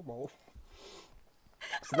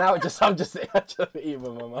 So now I'm just eating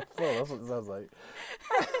with my mouth full. That's what it sounds like.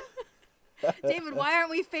 David, why aren't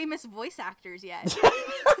we famous voice actors yet?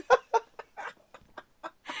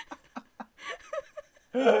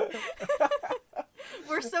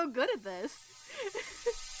 We're so good at this.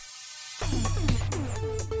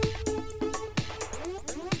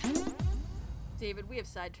 David, we have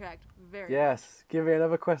sidetracked very Yes, give me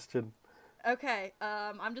another question. much. Okay,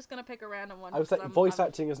 I'm just gonna pick a random one. I was saying, voice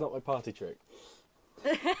acting is not my party trick.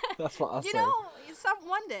 That's what I say. You know,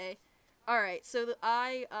 one day. All right, so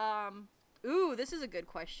this is a good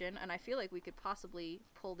question, and I feel like we could possibly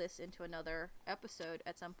pull this into another episode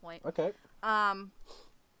at some point. Okay.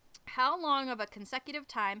 How long of a consecutive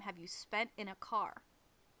time have you spent in a car?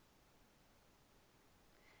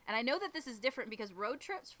 And I know that this is different because road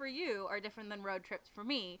trips for you are different than road trips for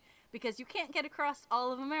me, because you can't get across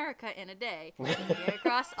all of America in a day. You can get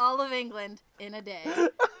across all of England in a day.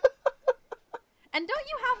 And don't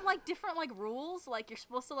you have, like, different, like, rules? Like, you're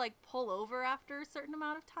supposed to, like, pull over after a certain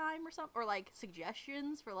amount of time or something? Or, like,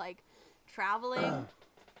 suggestions for, like, traveling?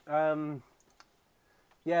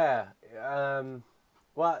 Yeah.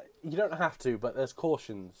 Well, you don't have to, but there's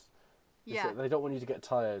cautions. Yeah. They don't want you to get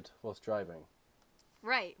tired whilst driving.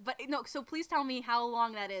 Right, but no. So please tell me how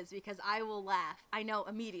long that is, because I will laugh. I know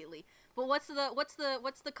immediately. But what's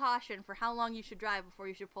the caution for how long you should drive before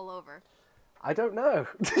you should pull over? I don't know.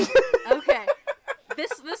 Okay,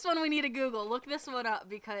 this one we need to Google. Look this one up,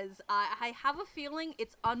 because I have a feeling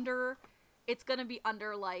it's gonna be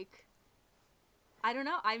under, like, I don't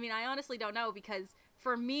know. I mean, I honestly don't know, because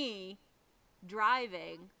for me,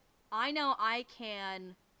 driving, I know I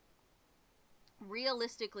can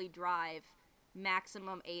realistically drive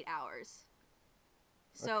maximum 8 hours.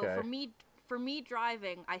 So Okay. for me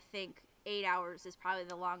driving, I think 8 hours is probably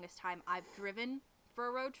the longest time I've driven for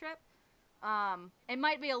a road trip. It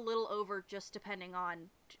might be a little over, just depending on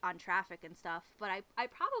traffic and stuff, but I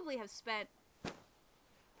probably have spent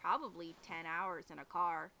probably 10 hours in a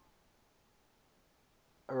car.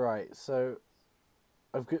 Right, so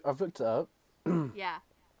I've looked it up. Yeah.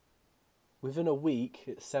 Within a week,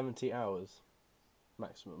 it's 70 hours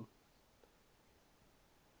maximum.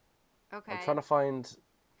 Okay. I'm trying to find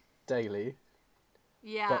daily.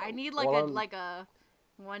 Yeah, but I need while I'm- like a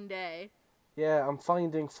one day. Yeah, I'm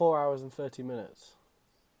finding 4 hours and 30 minutes.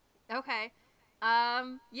 Okay.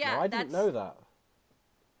 Yeah, No, I didn't know that.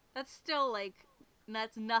 That's still, like,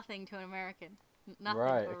 that's nothing to an American. Nothing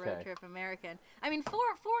Right, to a road okay. trip American. I mean,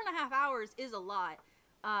 4.5 hours is a lot.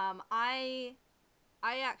 I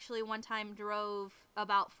actually one time drove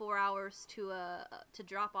about 4 hours to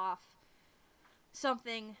drop off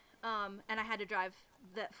something, and I had to drive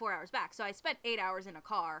the 4 hours back. So I spent 8 hours in a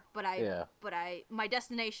car, but my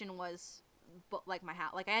destination was like my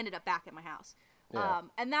house. Like, I ended up back at my house. Yeah.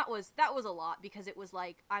 And that was a lot, because it was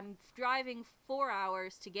like I'm driving 4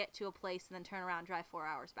 hours to get to a place and then turn around and drive 4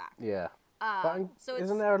 hours back. Yeah. But So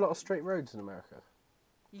isn't there a lot of straight roads in America?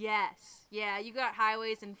 Yes. Yeah, you got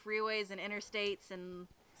highways and freeways and interstates and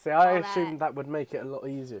See, I all assumed that would make it a lot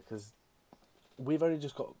easier, because we've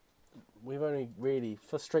only really,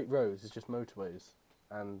 for straight roads, it's just motorways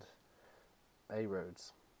and A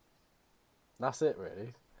roads. That's it,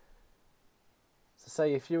 really. So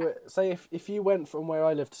say if you went from where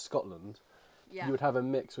I live to Scotland, yeah. you would have a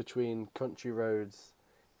mix between country roads,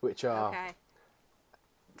 which are Okay.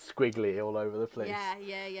 squiggly all over the place.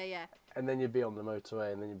 Yeah. And then you'd be on the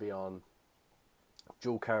motorway, and then you'd be on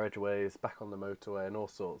dual carriageways, back on the motorway, and all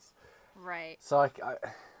sorts. Right. So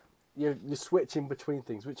you're switching between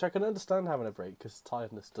things, which I can understand having a break, because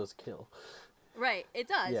tiredness does kill. Right. It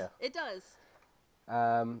does. Yeah. It does.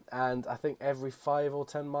 And I think every 5 or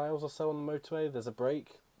 10 miles or so on the motorway, there's a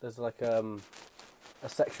break. There's like a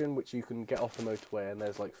section which you can get off the motorway, and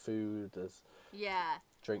there's like food, there's Yeah.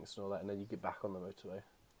 drinks and all that, and then you get back on the motorway.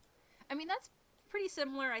 I mean, that's pretty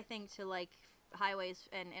similar, I think, to, like, highways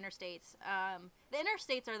and interstates. The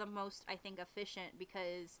interstates are the most, I think, efficient,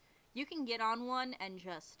 because you can get on one and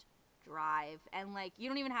just drive, and, like, you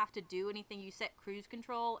don't even have to do anything. You set cruise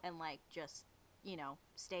control and, like, just,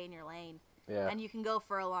 stay in your lane. Yeah. And you can go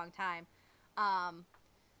for a long time.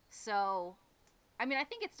 So, I mean, I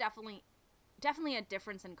think it's definitely a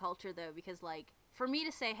difference in culture, though, because, like, for me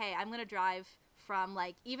to say, hey, I'm going to drive from,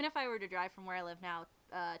 like, even if I were to drive from where I live now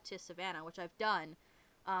to Savannah, which I've done,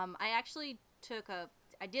 I actually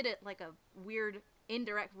I did it like a weird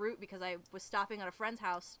indirect route, because I was stopping at a friend's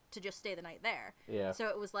house to just stay the night there. Yeah. So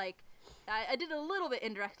it was like, I did it a little bit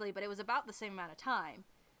indirectly, but it was about the same amount of time.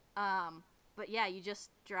 But yeah, you just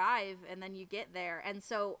drive and then you get there. And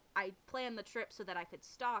so I planned the trip so that I could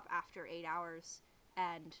stop after 8 hours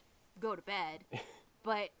and go to bed.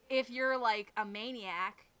 But if you're like a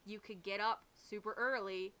maniac, you could get up super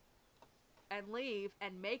early and leave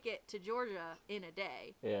and make it to Georgia in a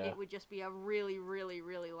day. Yeah. It would just be a really, really,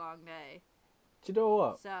 really long day. Do you know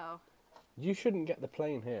what? So, You shouldn't get the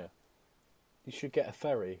plane here. You should get a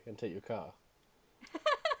ferry and take your car.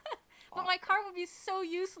 but my car would be so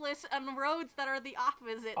useless on roads that are the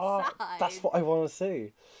opposite Oh, side. that's what I want to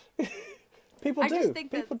see. People I do. just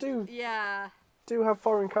think People that, yeah. do have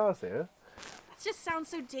foreign cars here. It just sounds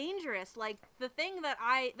so dangerous. Like, the thing that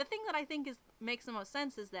I think makes the most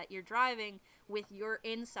sense is that you're driving with your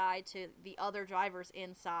inside to the other driver's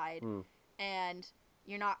inside, and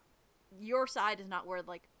your side is not where,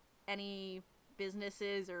 like, any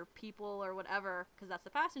businesses or people or whatever, because that's the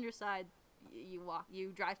passenger side.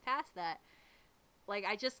 You drive past that. Like,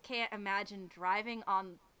 I just can't imagine driving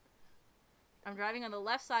on. I'm driving on the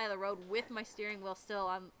left side of the road with my steering wheel still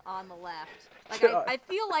on the left. Like, I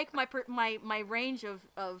feel like my range of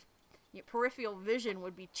peripheral vision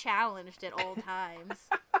would be challenged at all times.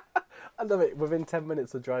 I love it. Within 10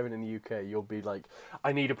 minutes of driving in the UK, you'll be like,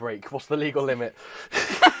 I need a break. What's the legal limit?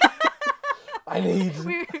 I need... 4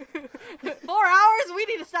 hours? We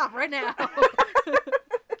need to stop right now.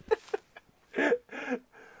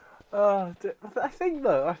 I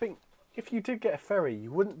think if you did get a ferry,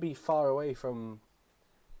 you wouldn't be far away from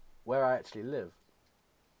where I actually live.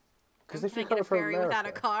 Because if you Taking come a from ferry America, without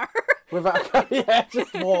a car. without a car, yeah,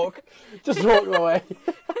 just walk away.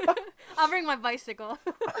 I'll bring my bicycle.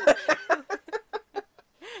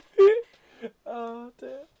 Oh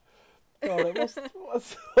dear. Oh,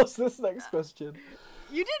 what's this next question?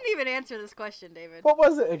 You didn't even answer this question, David. What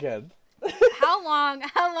was it again? How long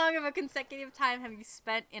of a consecutive time have you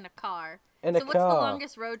spent in a car? In a car. So what's the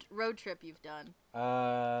longest road trip you've done?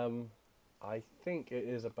 I think it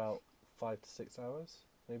is about 5 to 6 hours,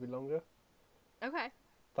 maybe longer. Okay.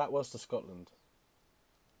 That was to Scotland.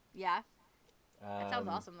 Yeah. That sounds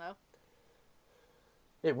awesome, though.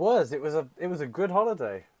 It was a good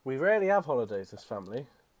holiday. We rarely have holidays as family.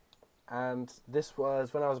 And this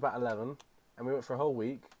was when I was about 11, and we went for a whole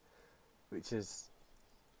week, which is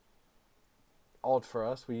odd for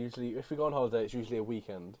us. We usually, if we go on holiday, it's usually a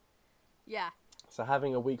weekend. Yeah. So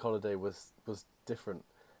having a week holiday was different.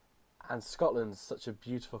 And Scotland's such a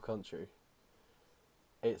beautiful country.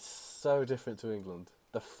 It's so different to England.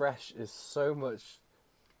 The fresh is so much...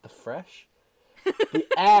 The fresh? The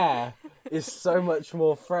air is so much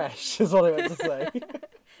more fresh, is what I meant to say.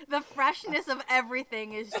 The freshness of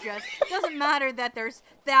everything is just... Doesn't matter that there's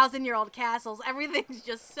 1,000-year-old castles. Everything's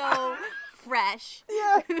just so fresh.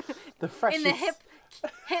 Yeah. The fresh In the hip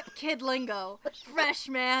kid lingo. Fresh,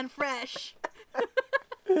 man, fresh.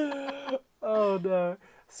 Oh, no.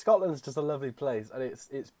 Scotland's just a lovely place, and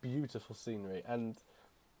it's beautiful scenery, and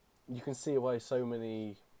you can see why so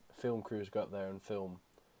many film crews go up there and film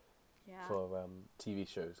for TV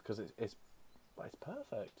shows, because it's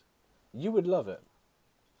perfect. You would love it.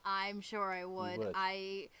 I'm sure I would. You would.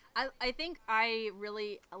 I think I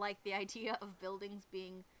really like the idea of buildings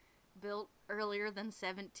being built earlier than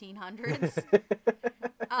 1700s.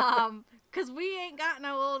 Because we ain't got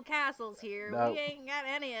no old castles here. No. We ain't got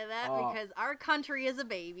any of that because our country is a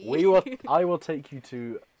baby. I will take you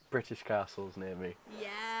to British castles near me.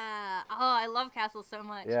 Yeah. Oh, I love castles so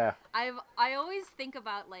much. Yeah. I always think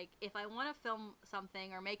about, like, if I want to film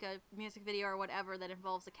something or make a music video or whatever that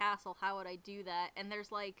involves a castle, how would I do that? And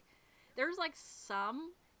there's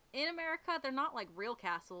some in America, they're not like real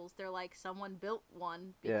castles. They're like someone built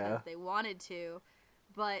one because they wanted to.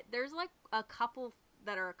 But there's like a couple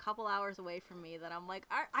that are a couple hours away from me that I'm like,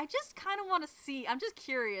 I just kind of want to see. I'm just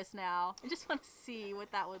curious now. I just want to see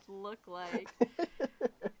what that would look like.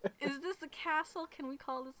 Is this a castle? Can we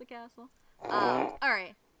call this a castle? All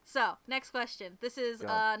right. So, next question. This is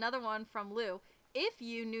another one from Lou. If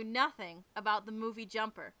you knew nothing about the movie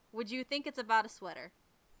Jumper, would you think it's about a sweater?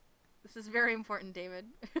 This is very important, David.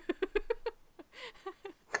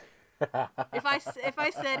 If I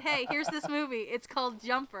said, hey, here's this movie, it's called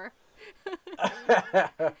Jumper.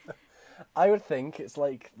 I would think it's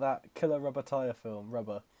like that Killer Rubber Tire film,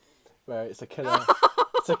 Rubber, where it's a killer.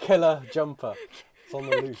 It's a killer jumper. It's on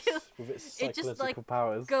the loose with its psychological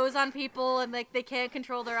powers. Goes on people and like they can't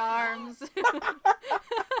control their arms.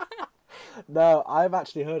 No, I've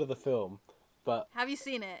actually heard of the film, but have you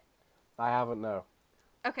seen it? I haven't. No.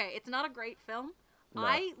 Okay, it's not a great film. No.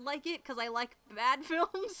 I like it because I like bad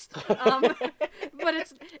films, but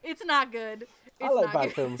it's not good. I like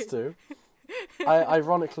bad films too. I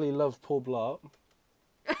ironically love Paul Blart.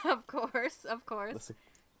 Of course. That's a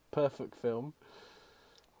perfect film.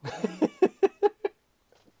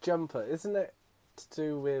 Jumper, isn't it to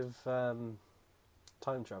do with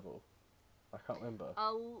time travel? I can't remember.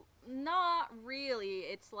 Not really.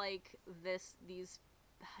 It's like these.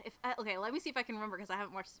 Okay, let me see if I can remember because I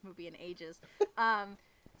haven't watched this movie in ages.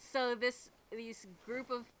 So these group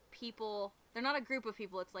of people. They're not a group of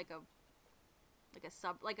people. It's like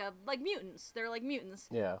mutants. They're like mutants.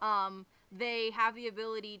 Yeah. They have the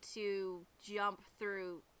ability to jump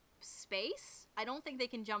through space. I don't think they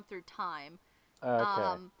can jump through time.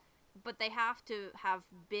 Okay. But they have to have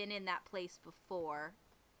been in that place before.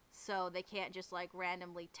 So they can't just like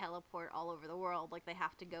randomly teleport all over the world. Like they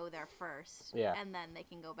have to go there first. Yeah. And then they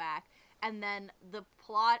can go back. And then the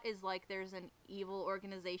plot is like there's an evil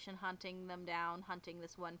organization hunting them down, hunting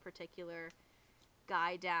this one particular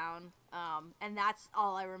guy down. And that's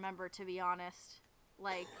all I remember, to be honest.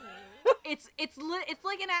 Like it's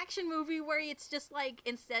like an action movie where it's just like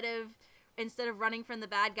instead of running from the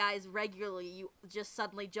bad guys regularly, you just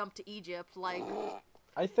suddenly jump to Egypt. Like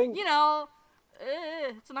I think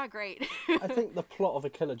it's not great. I think the plot of A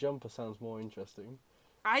Killer Jumper sounds more interesting.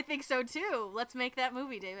 I think so too. Let's make that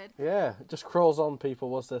movie, David. Yeah, it just crawls on people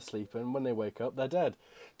whilst they're sleeping. When they wake up, they're dead.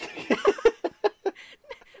 Well,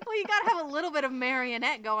 you gotta have a little bit of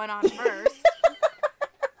marionette going on first.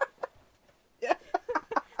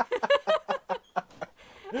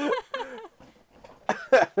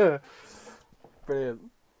 Brilliant.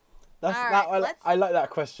 That's All that. right, I like that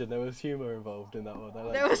question. There was humour involved in that one. I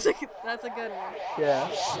like That's a good one. Yeah.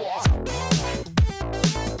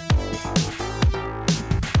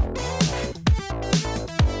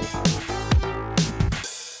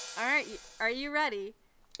 All right, are you ready?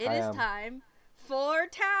 It I is am. time for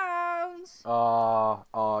towns.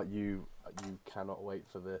 You cannot wait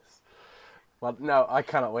for this. Well, no, I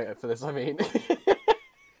cannot wait for this. I mean,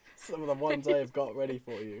 some of the ones I have got ready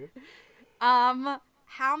for you. How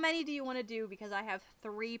many do you want to do? Because I have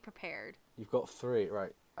 3 prepared. You've got 3,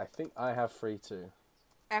 right? I think I have 3 too.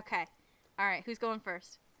 Okay. All right, who's going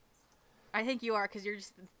first? I think you are, because you're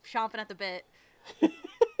just chomping at the bit.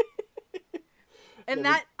 And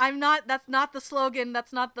that's not the slogan,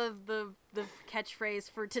 that's not the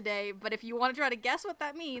catchphrase for today, but if you want to try to guess what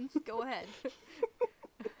that means, go ahead.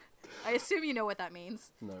 I assume you know what that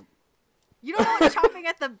means. No. You don't know what chomping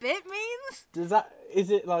at the bit means? Is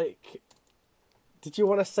it like, did you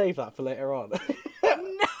want to save that for later on? No.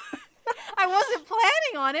 I wasn't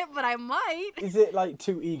planning on it, but I might. Is it like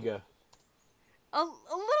too eager? A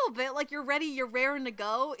little bit, like you're ready, you're raring to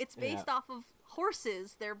go. It's based Yeah. off of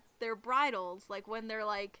horses, their bridles. Like when they're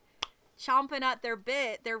like chomping at their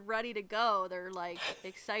bit, they're ready to go. They're like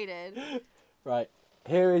excited. Right.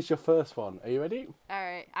 Here is your first one. Are you ready? All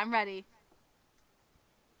right, I'm ready.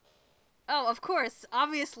 Oh, of course.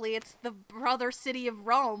 Obviously, it's the brother city of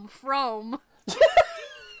Rome, Frome.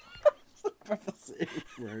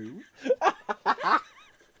 Room.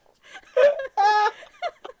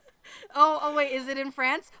 Oh, wait, is it in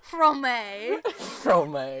France? Frome.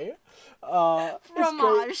 From me.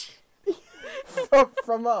 Fromage.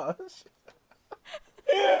 Fromage.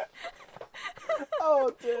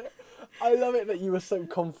 Oh dear. I love it that you were so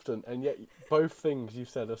confident and yet both things you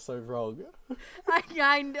said are so wrong.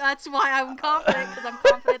 That's why I'm confident, because I'm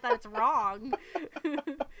confident that it's wrong.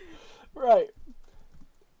 Right.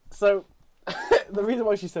 So, the reason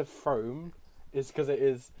why she said Frome is because it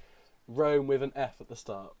is Rome with an F at the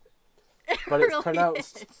start. But it's really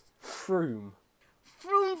pronounced is. Froome.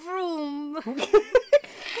 Vroom vroom.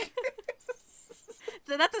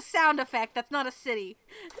 So that's a sound effect. That's not a city.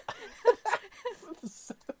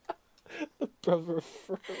 The brother of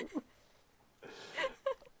Frome.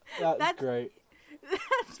 That's great.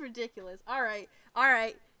 That's ridiculous. All right.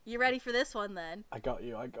 You ready for this one then? I got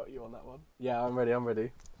you on that one. Yeah, I'm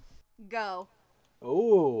ready. Go.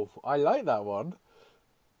 Oh, I like that one.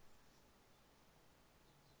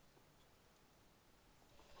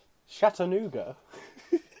 Chattanooga.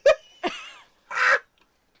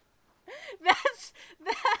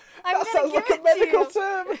 I'm That gonna sounds give like a it to medical you.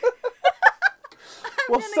 term.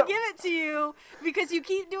 I'm gonna give it to you because you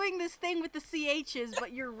keep doing this thing with the CHs,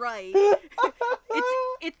 but you're right.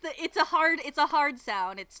 It's a hard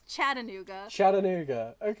sound. It's Chattanooga.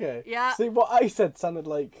 Chattanooga. Okay. Yeah. See, what I said sounded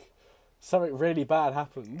like something really bad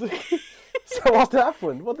happened. So what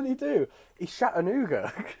happened? What did he do? He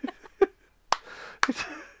Chattanooga.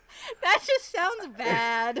 That just sounds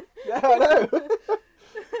bad. Yeah, I know.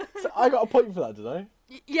 So I got a point for that, did I?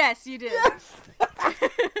 Yes, you did. Yes.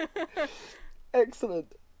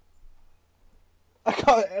 Excellent.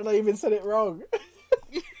 I even said it wrong.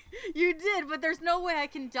 You did, but there's no way I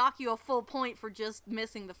can dock you a full point for just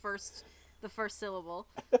missing the first syllable.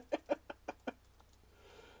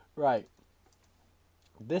 Right.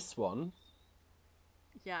 This one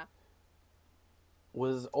Yeah.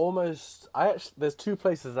 was almost. There's 2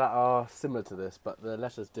 places that are similar to this, but the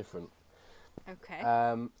letter's different. Okay.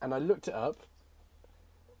 And I looked it up.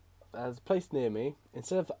 There's a place near me.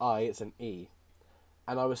 Instead of the I, it's an E.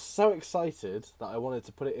 And I was so excited that I wanted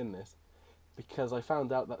to put it in this because I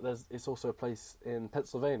found out that it's also a place in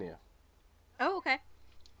Pennsylvania. Oh, okay.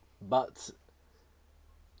 But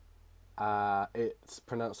it's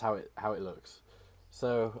pronounced how it looks.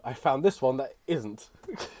 So I found this one that isn't.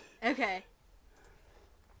 Okay.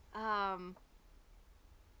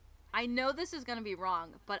 I know this is gonna be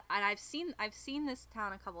wrong, but I've seen this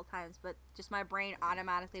town a couple times, but just my brain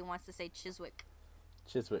automatically wants to say Chiswick.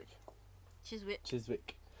 Chiswick.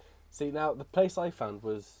 See, now the place I found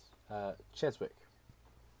was Cheswick.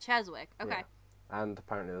 Cheswick. Okay. Yeah. And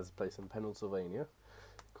apparently there's a place in Pennsylvania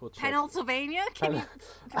called Cheswick. Pennsylvania? Can you...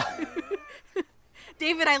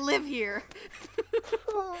 David, I live here.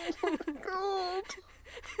 Oh my god.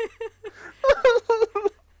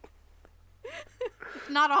 It's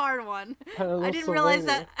not a hard one. I didn't realize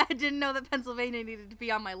that. I didn't know that Pennsylvania needed to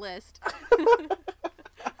be on my list.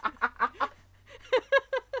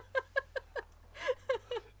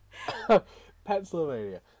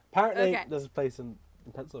 Pennsylvania. Apparently, Okay. there's a place in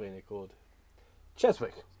Pennsylvania called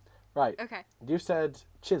Chiswick. Right. Okay. You said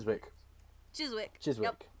Chiswick. Chiswick. Chiswick.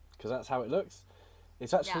 Yep. Because that's how it looks.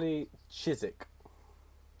 It's actually Chiswick.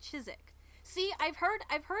 Chiswick. See, I've heard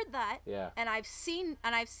that. Yeah. And I've seen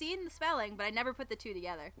the spelling, but I never put the two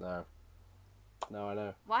together. No. No, I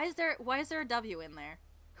know. Why is there a W in there?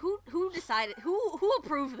 Who decided? Who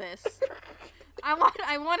approved this? I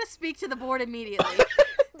want to speak to the board immediately.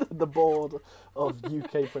 The board of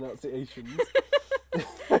UK pronunciations.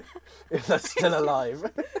 If they're still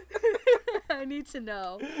alive. I need to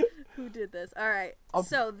know who did this. All right.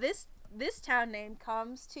 So this town name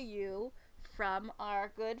comes to you from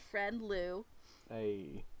our good friend Lou.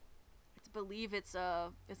 Hey. I believe it's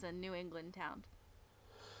a New England town.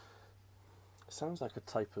 Sounds like a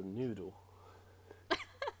type of noodle.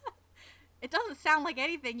 It doesn't sound like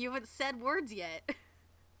anything. You haven't said words yet.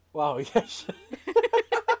 Wow, yes.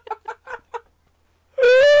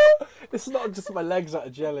 It's not just my legs out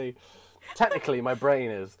of jelly. Technically, my brain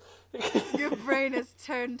is. Your brain has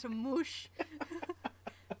turned to mush.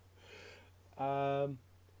 I'm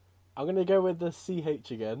gonna go with the CH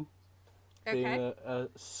again. Okay. Being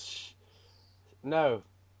No.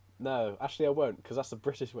 Actually, I won't, because that's a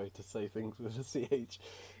British way to say things with a CH.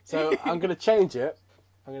 So I'm gonna change it.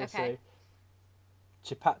 I'm gonna say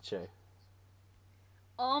Chipache.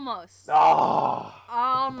 Almost. Ah.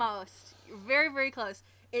 Almost. You're very, very close.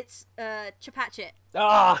 It's Chepachet.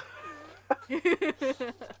 Ah.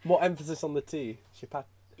 More emphasis on the T.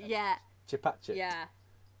 Yeah. Chipache. Yeah.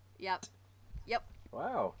 Yep.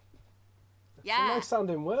 Wow. It's Yeah. a nice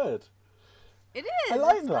sounding word. It is. I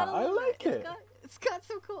like It's that. got a I little like bit- it. It's got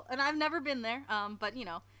some cool, and I've never been there. But you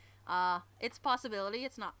know, it's a possibility.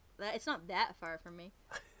 It's not that far from me.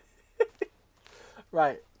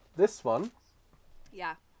 Right. This one.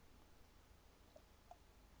 Yeah.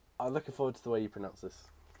 I'm looking forward to the way you pronounce this.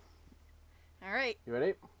 All right. You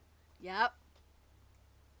ready? Yep.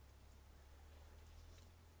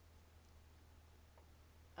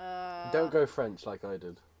 Don't go French like I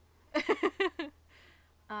did.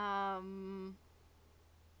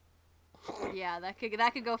 Yeah, that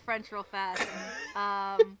could go French real fast.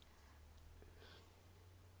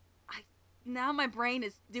 Now my brain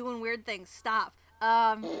is doing weird things. Stop.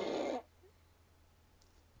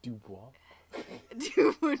 Dubois.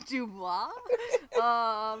 Dubois.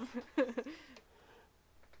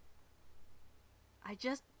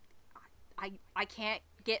 I can't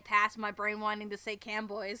get past my brain wanting to say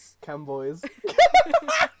Camboys. Camboys.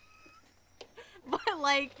 But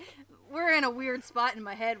like, we're in a weird spot in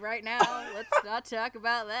my head right now. Let's not talk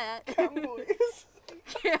about that. Camboys.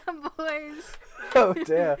 Camboys. Oh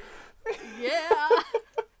dear. Yeah.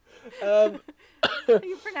 How do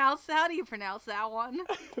you pronounce that one?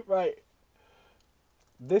 Right.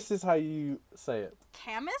 This is how you say it.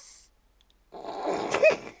 Camus?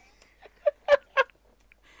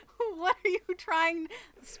 What are you trying?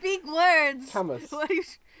 Speak words. Camus. What are you?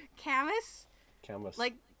 Camus? Camus.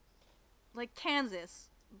 Like Kansas,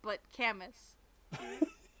 but Camus.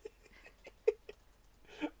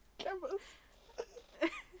 Camus.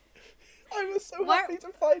 I was so What? happy to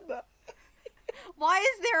find that. Why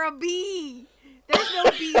is there a B? There's no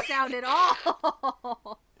B sound at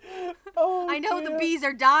all. Oh, I know the bees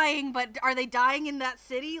are dying, but are they dying in that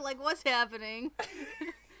city? Like, what's happening?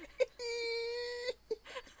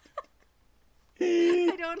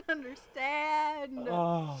 I don't understand.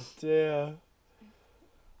 Oh dear.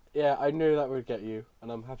 Yeah, I knew that would get you,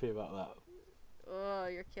 and I'm happy about that. Oh,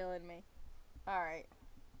 you're killing me. Alright.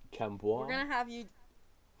 Cambois. We're gonna have you...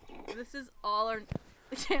 This is all or...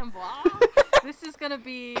 Cambois? This is gonna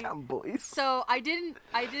be... Camboys. So, I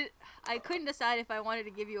couldn't decide if I wanted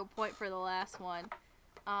to give you a point for the last one.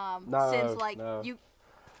 Since, like, no. you...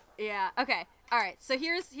 Yeah, okay. Alright, so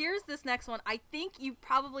here's this next one. I think you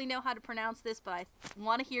probably know how to pronounce this, but I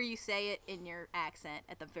want to hear you say it in your accent,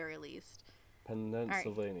 at the very least.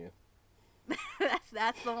 Pennsylvania.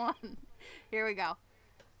 That's the one. Here we go.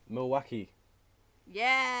 Milwaukee.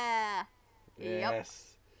 Yeah. Yep.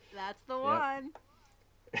 Yes. That's the one.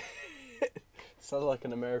 Sounds like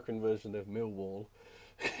an American version of Millwall.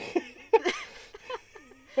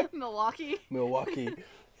 Milwaukee. Milwaukee.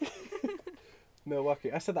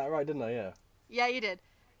 Milwaukee. I said that right, didn't I? Yeah. Yeah, you did.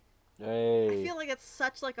 Hey. I feel like it's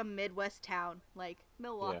such like a Midwest town, like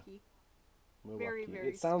Milwaukee. Milwaukee. very, very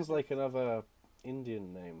It sounds specific. like another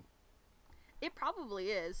Indian name. It probably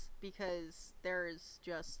is because there's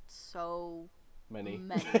just so Many.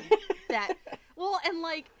 that Well, and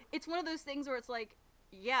like it's one of those things where it's like,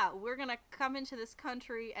 yeah, we're gonna come into this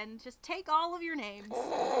country and just take all of your names.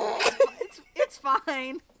 It's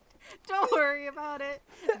fine. Don't worry about it.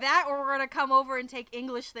 That or we're gonna come over and take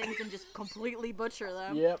English things and just completely butcher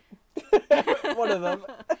them. Yep. One of them.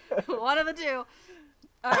 One of the two.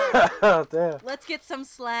 All right. Oh dear. Let's get some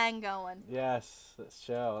slang going. Yes, let's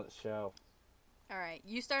show. All right.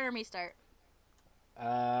 You start or me start?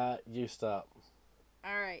 You start.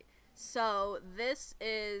 All right. So this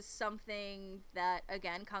is something that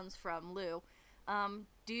again comes from Lou.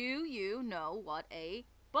 Do you know what a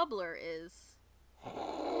bubbler is?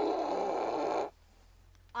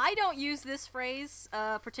 I don't use this phrase,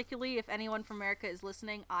 particularly if anyone from America is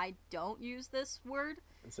listening. I don't use this word.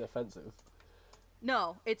 Is it offensive?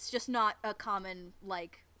 No, it's just not a common,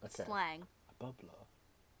 like, Okay. slang. A bubbler.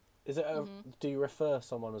 Is it a? Do you refer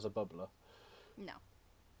someone as a bubbler? No.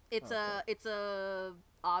 It's a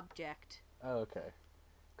object. Oh, okay.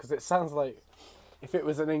 Because it sounds like, if it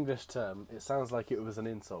was an English term, it sounds like it was an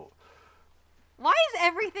insult. Why is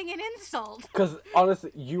everything an insult? Because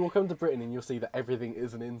honestly, you will come to Britain and you'll see that everything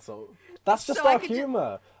is an insult. That's just So I our could ju-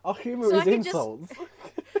 humour. Our humour So I is could just- insults.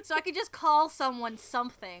 So I could just call someone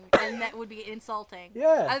something, and that would be insulting.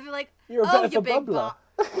 Yeah. I'd be like, You're a "Oh, bit you of a big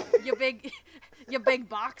bubbler." you big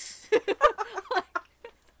box."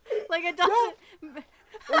 like it doesn't.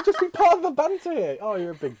 It'll just be part of the banter here. Oh,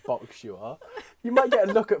 you're a big box, you are. You might get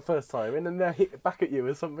a look at first time, and then they'll hit back at you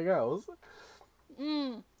with something else.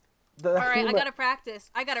 All right, I gotta practice.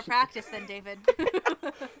 Then, David.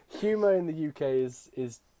 Humour in the UK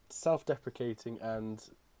is self-deprecating and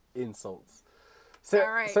insults. So,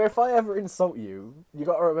 All right. so if I ever insult you, you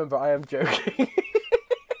got to remember I am joking.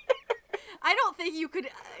 I don't think you could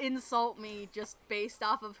insult me just based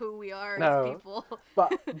off of who we are No. as people.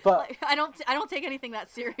 but Like, I don't take anything that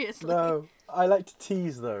seriously. no, I like to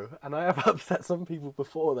tease though, and I have upset some people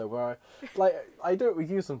before though, where I do it with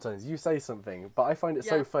you sometimes. You say something, but I find it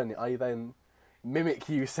Yeah. so funny. I then mimic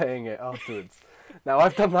you saying it afterwards. Now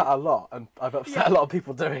I've done that a lot, and I've upset a lot of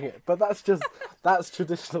people doing it. But that's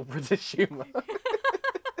traditional British humour.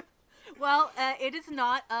 Well, it is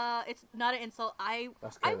not. It's not an insult.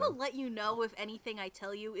 That's I good, will then. let you know if anything I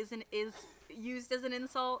tell you is used as an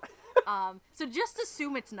insult. So just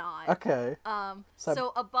assume it's not. Okay. So,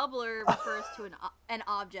 So- a bubbler refers to an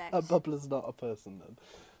object. A bubbler's not a person then.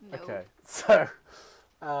 No. Okay. So,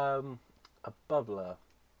 a bubbler.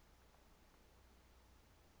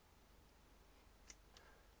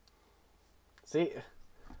 See,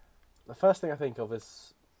 the first thing I think of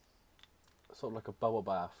is sort of like a bubble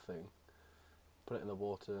bath thing. Put it in the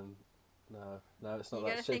water and no, it's not. You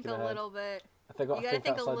That gotta think shaking a the head. little bit. I think I you gotta think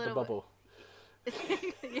think a outside the little bit. bubble.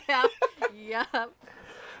 Yeah. Yeah.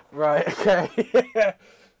 Right. Okay.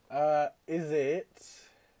 Is it?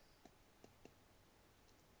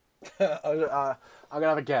 I'm gonna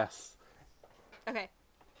have a guess. Okay.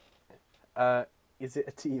 Is it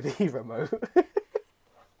a TV remote?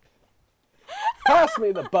 Pass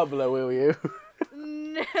me the bubbler, will you?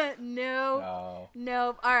 No. No.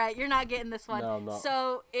 Nope. All right, you're not getting this one. No, I'm not.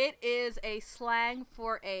 So it is a slang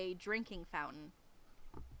for a drinking fountain.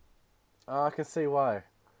 Oh, I can see why.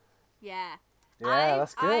 Yeah. Yeah,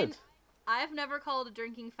 that's good. I've never called a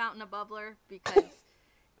drinking fountain a bubbler because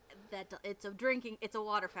it's a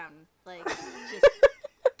water fountain. Like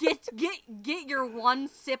just get your one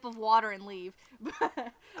sip of water and leave.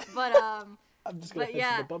 but I'm just gonna but hit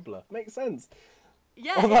yeah. the bubbler. Makes sense.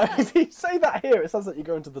 yeah, Although, it does. if you say that here, it sounds like you're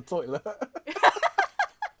going to the toilet. I'm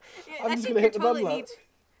I just think gonna your hit the toilet bubbler. needs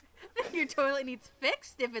your toilet needs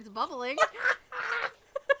fixed if it's bubbling.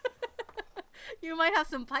 You might have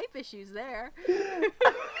some pipe issues there.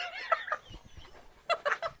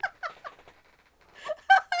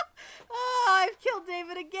 Oh, I've killed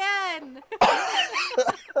David again.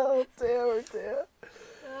 Oh dear, oh dear.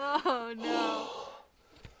 Oh no.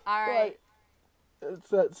 All right.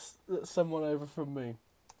 That's someone over from me.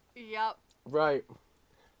 Yep. Right.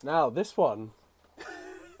 Now, this one.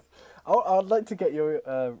 I'd like to get your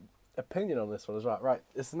opinion on this one as well. Right.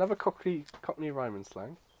 It's another Cockney rhyming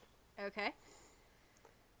slang. Okay.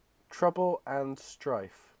 Trouble and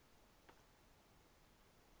strife.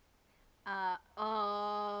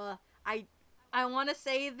 I want to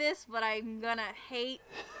say this, but I'm gonna hate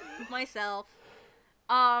myself.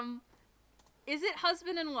 Is it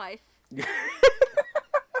husband and wife?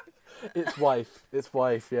 It's wife. It's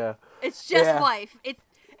wife, yeah. It's just Yeah. wife.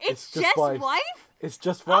 It's just wife? It's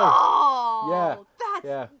just wife. Oh, Yeah, that's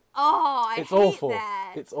yeah. Oh, I It's hate awful.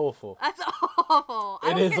 that. It's awful. That's awful. I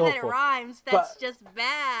It don't is care that it awful. rhymes. That's But- just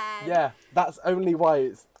bad. Yeah, that's only why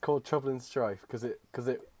it's called Trouble and Strife, because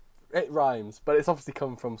it It rhymes, but it's obviously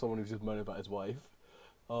come from someone who's just moaning about his wife.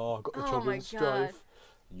 Oh, I've got the Oh trouble my and strife. God.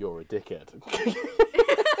 You're a dickhead.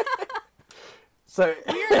 So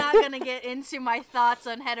We're not going to get into my thoughts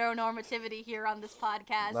on heteronormativity here on this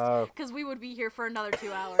podcast. No. Because we would be here for another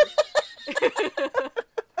 2 hours.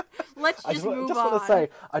 Let's just move just on. want to say,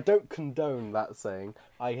 I don't condone that saying.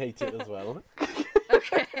 I hate it as well.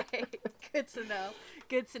 Okay. Good to know.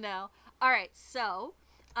 Good to know. All right. So,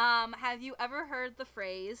 have you ever heard the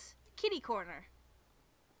phrase kitty corner?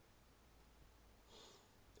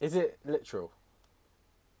 Is it literal?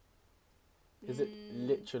 Is it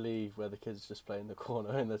literally where the kids just play in the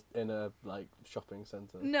corner in a like shopping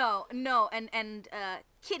centre? No, and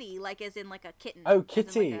kitty, like as in like a kitten. Oh, as in,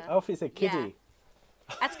 kitty. like, I thought you said kiddie. Yeah.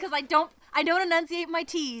 That's because I don't enunciate my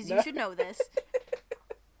T's. You should know this.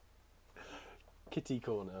 Kitty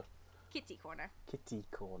corner. Kitty corner. Kitty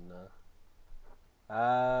corner.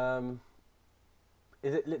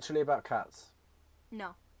 Is it literally about cats?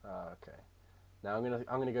 No. Oh, okay. Now I'm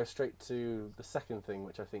gonna go straight to the second thing,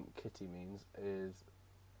 which I think kitty means is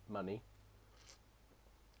money.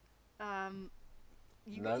 No.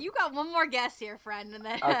 You got one more guess here, friend, and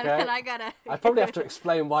then, Okay. and I gotta. I probably have to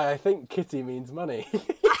explain why I think kitty means money.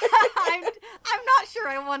 I'm not sure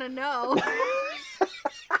I want to know. To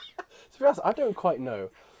be honest, I don't quite know.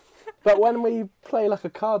 But when we play like a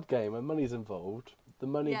card game and money's involved, the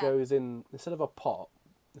money Yeah. goes in, instead of a pot,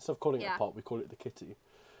 instead of calling it Yeah. a pot, we call it the kitty.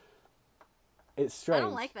 It's strange. I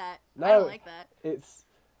don't like that. No, I don't like that.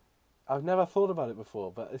 I've never thought about it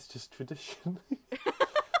before, but it's just tradition.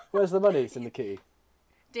 Where's the money? It's in the kitty.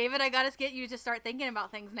 David, I gotta get you to start thinking about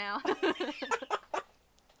things now.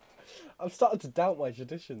 I'm starting to doubt my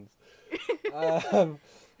traditions.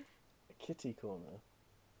 Kitty corner.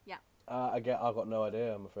 Yeah. I've got no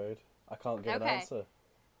idea, I'm afraid. I can't give an Okay. answer.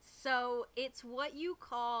 So it's what you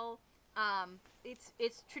call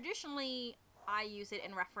it's traditionally I use it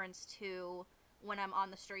in reference to when I'm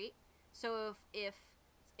on the street. So if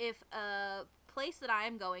a place that I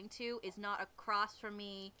am going to is not across from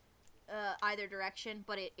me either direction,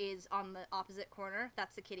 but it is on the opposite corner,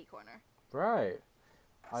 that's the kitty corner. Right.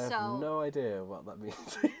 I have So- no idea what that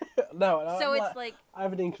means. No, So it's like I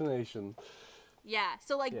have an inclination. yeah,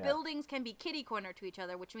 so like Yeah. buildings can be kitty corner to each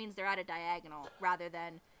other, which means they're at a diagonal rather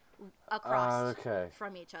than across Okay.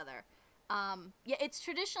 from each other. Yeah,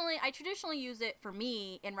 I traditionally use it for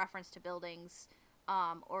me in reference to buildings,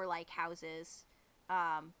 or like houses,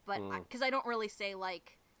 but because I don't really say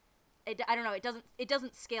like, I don't know, it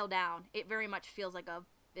doesn't scale down. It very much feels like a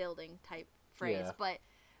building type phrase, Yeah. but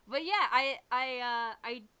yeah, I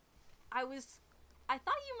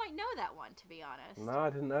thought you might know that one, to be honest. No, I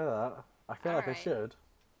didn't know that. I feel like I Alright. should.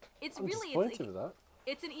 It's I'm really disappointed with that.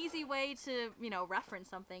 it's an easy way to, reference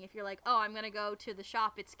something. If you're like, oh, I'm going to go to the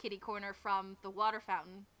shop, it's kitty corner from the water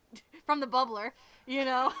fountain, from the bubbler,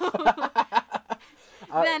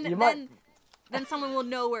 then someone will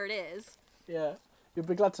know where it is. Yeah. You'll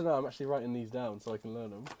be glad to know I'm actually writing these down so I can learn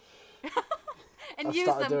them. And I've use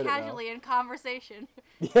started them doing it now. casually in conversation.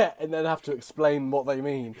 Yeah, and then have to explain what they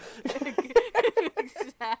mean.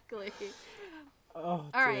 Exactly. Oh,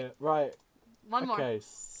 All dear. Right. One more. Okay,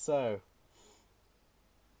 so.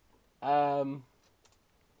 On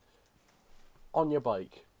your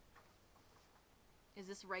bike. Is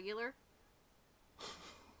this regular?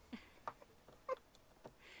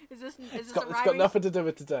 Is this It's a got rhyming? nothing to do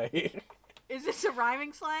with today. Is this a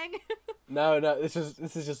rhyming slang? No, this is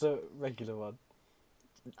just a regular one.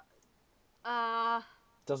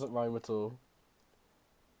 Doesn't rhyme at all.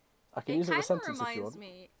 I can use it in a sentence if you want.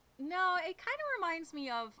 No, it kind of reminds me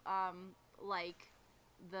of like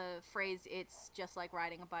the phrase "it's just like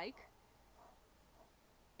riding a bike,"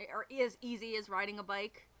 or as easy as riding a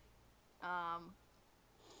bike.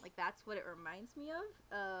 Like that's what it reminds me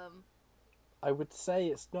of. I would say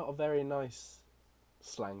it's not a very nice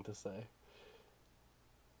slang to say.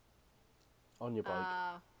 On your bike.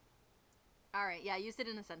 All right, yeah, use it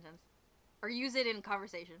in a sentence, or use it in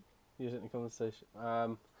conversation. Use it in a conversation.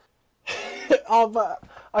 Oh, but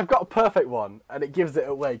I've got a perfect one, and it gives it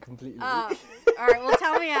away completely. All right, well,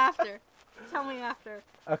 tell me after. Tell me after.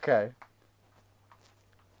 Okay.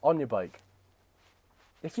 On your bike.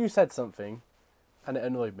 If you said something, and it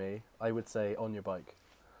annoyed me, I would say on your bike.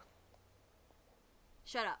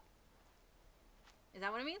 Shut up. Is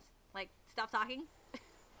that what it means? Like, stop talking?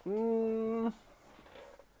 You're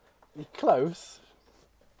close.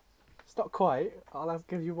 It's not quite. I'll have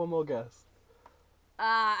to give you one more guess.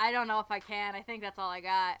 I don't know if I can. I think that's all I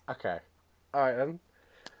got. Okay. Alright then.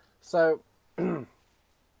 So,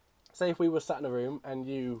 say if we were sat in a room and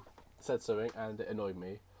you said something and it annoyed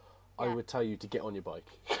me, I Yeah. would tell you to get on your bike.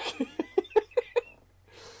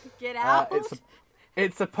 Get out.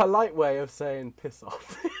 It's a polite way of saying piss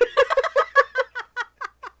off.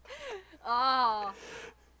 Oh,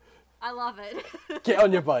 I love it. Get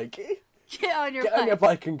on your bike. Get on your Get bike. on your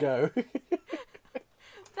bike and go.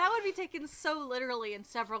 That would be taken so literally in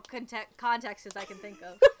several contexts I can think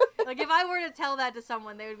of. Like, if I were to tell that to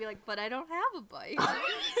someone, they would be like, but I don't have a bike.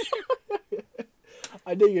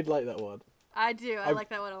 I knew you'd like that one. I do. I like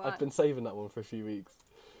that one a lot. I've been saving that one for a few weeks.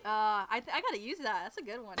 I gotta use that. That's a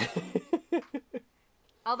good one.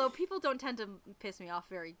 Although people don't tend to piss me off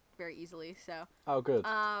very, very easily, so. Oh, good.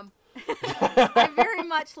 I'm very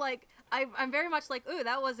much like, ooh,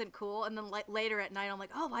 that wasn't cool. And then later at night, I'm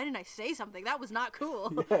like, oh, why didn't I say something? That was not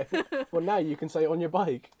cool. Yeah. Well, now you can say it on your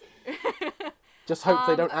bike. Just hope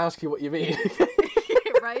they don't ask you what you mean.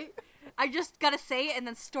 Right? I just gotta say it and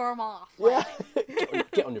then storm off. Yeah.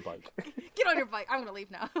 Get on your bike. Get on your bike. I'm gonna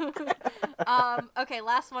leave now. Okay,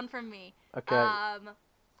 last one from me. Okay.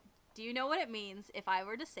 Do you know what it means if I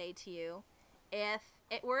were to say to you, if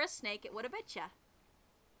it were a snake, it would have bit ya?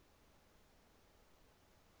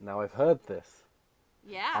 Now I've heard this.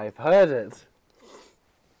 Yeah. I've heard it.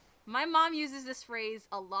 My mom uses this phrase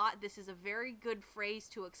a lot. This is a very good phrase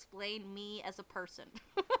to explain me as a person.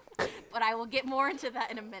 But I will get more into that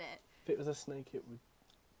in a minute. If it was a snake, it would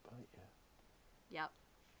bite you. Yep.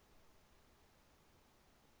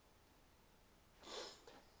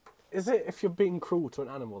 Is it if you're being cruel to an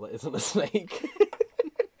animal that isn't a snake?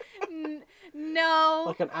 No.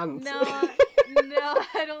 Like an ant? No,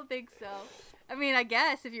 I don't think so. I mean, I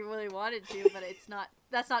guess if you really wanted to, but it's not.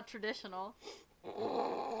 That's not traditional.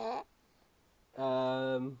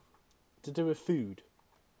 To do with food?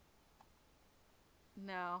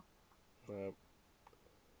 No. No.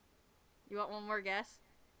 You want one more guess?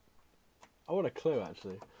 I want a clue,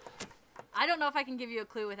 actually. I don't know if I can give you a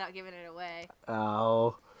clue without giving it away.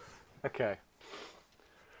 Oh. Okay.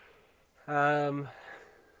 I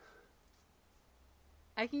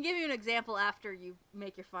can give you an example after you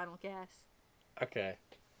make your final guess. Okay.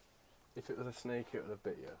 If it was a snake, it would have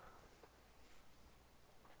bit you.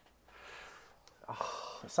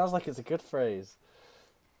 Oh, it sounds like it's a good phrase.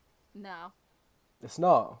 No. It's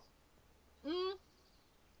not.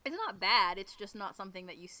 It's not bad. It's just not something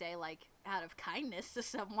that you say, like, out of kindness to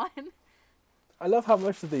someone. I love how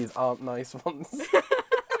most of these aren't nice ones.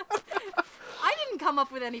 I didn't come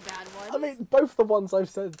up with any bad ones. I mean, both the ones I've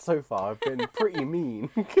said so far have been pretty mean.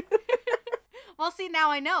 Well, see, now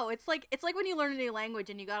I know. It's like when you learn a new language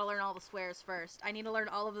and you gotta learn all the swears first. I need to learn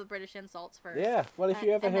all of the British insults first. Yeah, well, if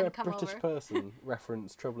you ever and hear then a come British over. person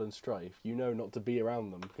reference Trouble and Strife, you know not to be around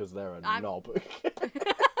them because they're a knob.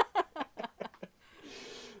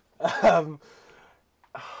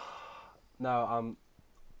 No,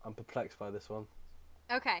 I'm perplexed by this one.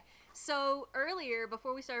 Okay, so earlier,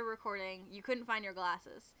 before we started recording, you couldn't find your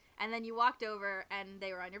glasses. And then you walked over and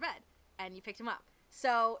they were on your bed. And you picked them up.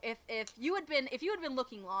 So if you had been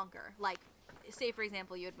looking longer, like, say for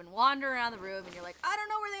example, you had been wandering around the room and you're like, I don't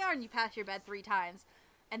know where they are, and you passed your bed 3 times,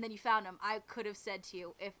 and then you found them, I could have said to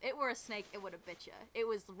you, if it were a snake, it would have bit you. It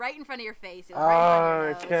was right in front of your face. It was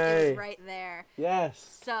right in front of your nose. Okay. It was right there.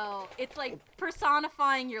 Yes. So it's like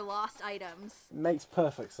personifying your lost items. Makes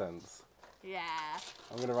perfect sense. Yeah.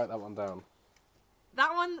 I'm going to write that one down.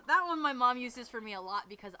 That one my mom uses for me a lot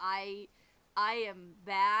because I am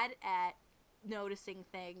bad at noticing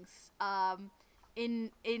things.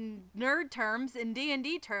 In nerd terms, in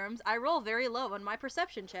D&D terms, I roll very low on my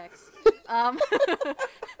perception checks. I'm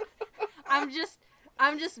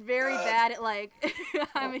just very bad at, like,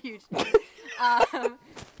 I'm a huge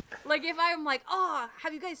like if I'm like, oh,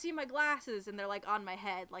 have you guys seen my glasses? And they're like on my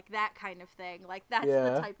head, like that kind of thing. Like that's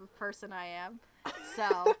the type of person I am.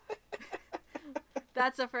 So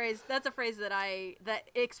that's a phrase that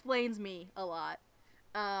explains me a lot.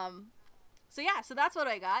 So yeah, so that's what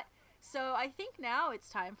I got. So I think now it's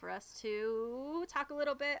time for us to talk a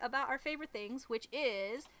little bit about our favorite things, which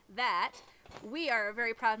is that we are a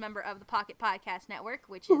very proud member of the Pocket Podcast Network,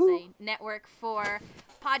 which is a network for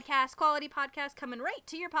quality podcasts coming right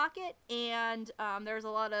to your pocket. And there's a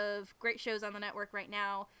lot of great shows on the network right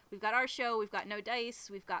now. We've got our show, we've got No Dice,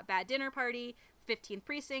 we've got Bad Dinner Party, 15th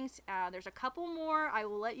Precinct. There's a couple more. I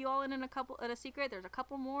will let you all in a secret. There's a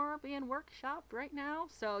couple more being workshopped right now.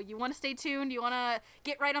 So you want to stay tuned. You want to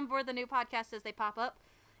get right on board the new podcasts as they pop up.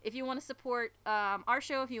 If you want to support our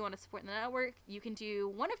show, if you want to support the network, you can do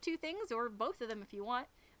one of 2 things or both of them if you want.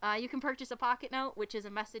 You can purchase a Pocket Note, which is a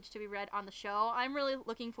message to be read on the show. I'm really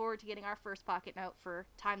looking forward to getting our first Pocket Note for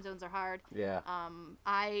Time Zones Are Hard. Yeah.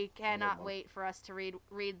 I cannot wait for us to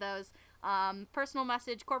read those. Personal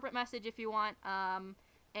message, corporate message if you want.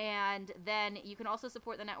 And then you can also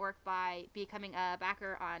support the network by becoming a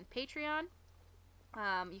backer on Patreon.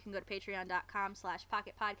 You can go to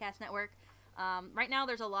patreon.com/Pocket Podcast Network. Right now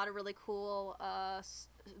there's a lot of really cool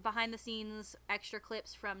behind the scenes extra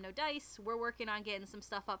clips from No Dice. We're working on getting some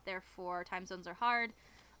stuff up there for Time Zones Are Hard.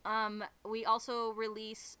 We also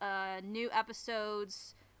release new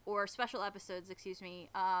episodes, or special episodes,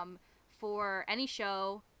 for any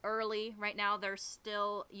show early. Right now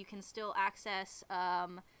you can still access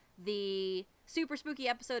the super spooky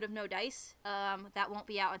episode of No Dice. That won't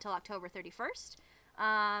be out until October 31st.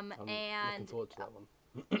 I'm looking forward to that one.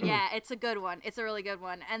 Yeah, it's a good one. It's a really good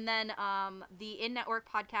one. And then the in-network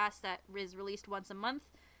podcast that is released once a month,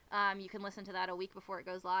 you can listen to that a week before it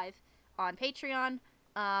goes live on Patreon.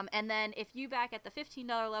 And then if you back at the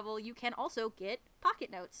 $15 level, you can also get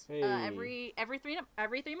pocket notes every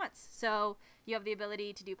 3 months. So you have the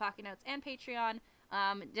ability to do pocket notes and Patreon.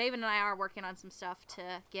 David and I are working on some stuff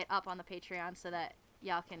to get up on the Patreon so that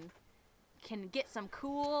y'all can get some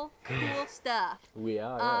cool stuff. We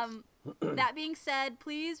are. Yes. That being said,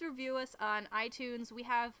 please review us on iTunes. We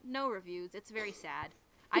have no reviews. It's very sad.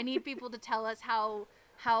 I need people to tell us how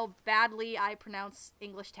badly I pronounce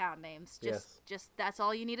English town names. Just that's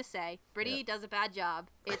all you need to say. Brittany does a bad job.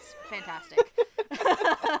 It's fantastic.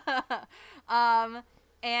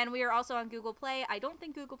 And we are also on Google Play. I don't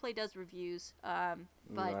think Google Play does reviews,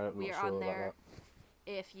 but we are on there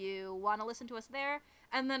if you want to listen to us there.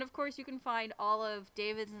 And then, of course, you can find all of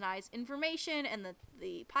David's and I's information and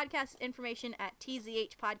the podcast information at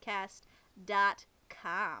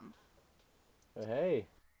tzhpodcast.com. Hey.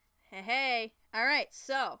 Hey. All right,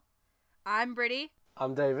 so I'm Brittany.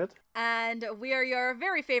 I'm David. And we are your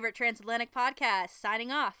very favorite transatlantic podcast,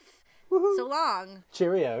 signing off. Woohoo. So long.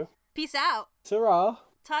 Cheerio. Peace out. Ta-ra.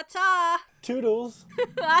 Ta-ta. Toodles.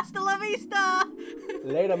 Hasta la vista.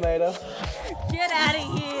 Later, mater. Get out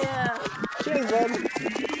of here. Cheers, then.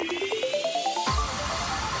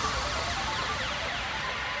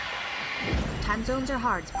 Time Zones Are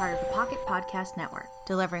Hard is part of the Pocket Podcast Network,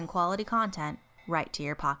 delivering quality content right to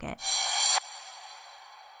your pocket.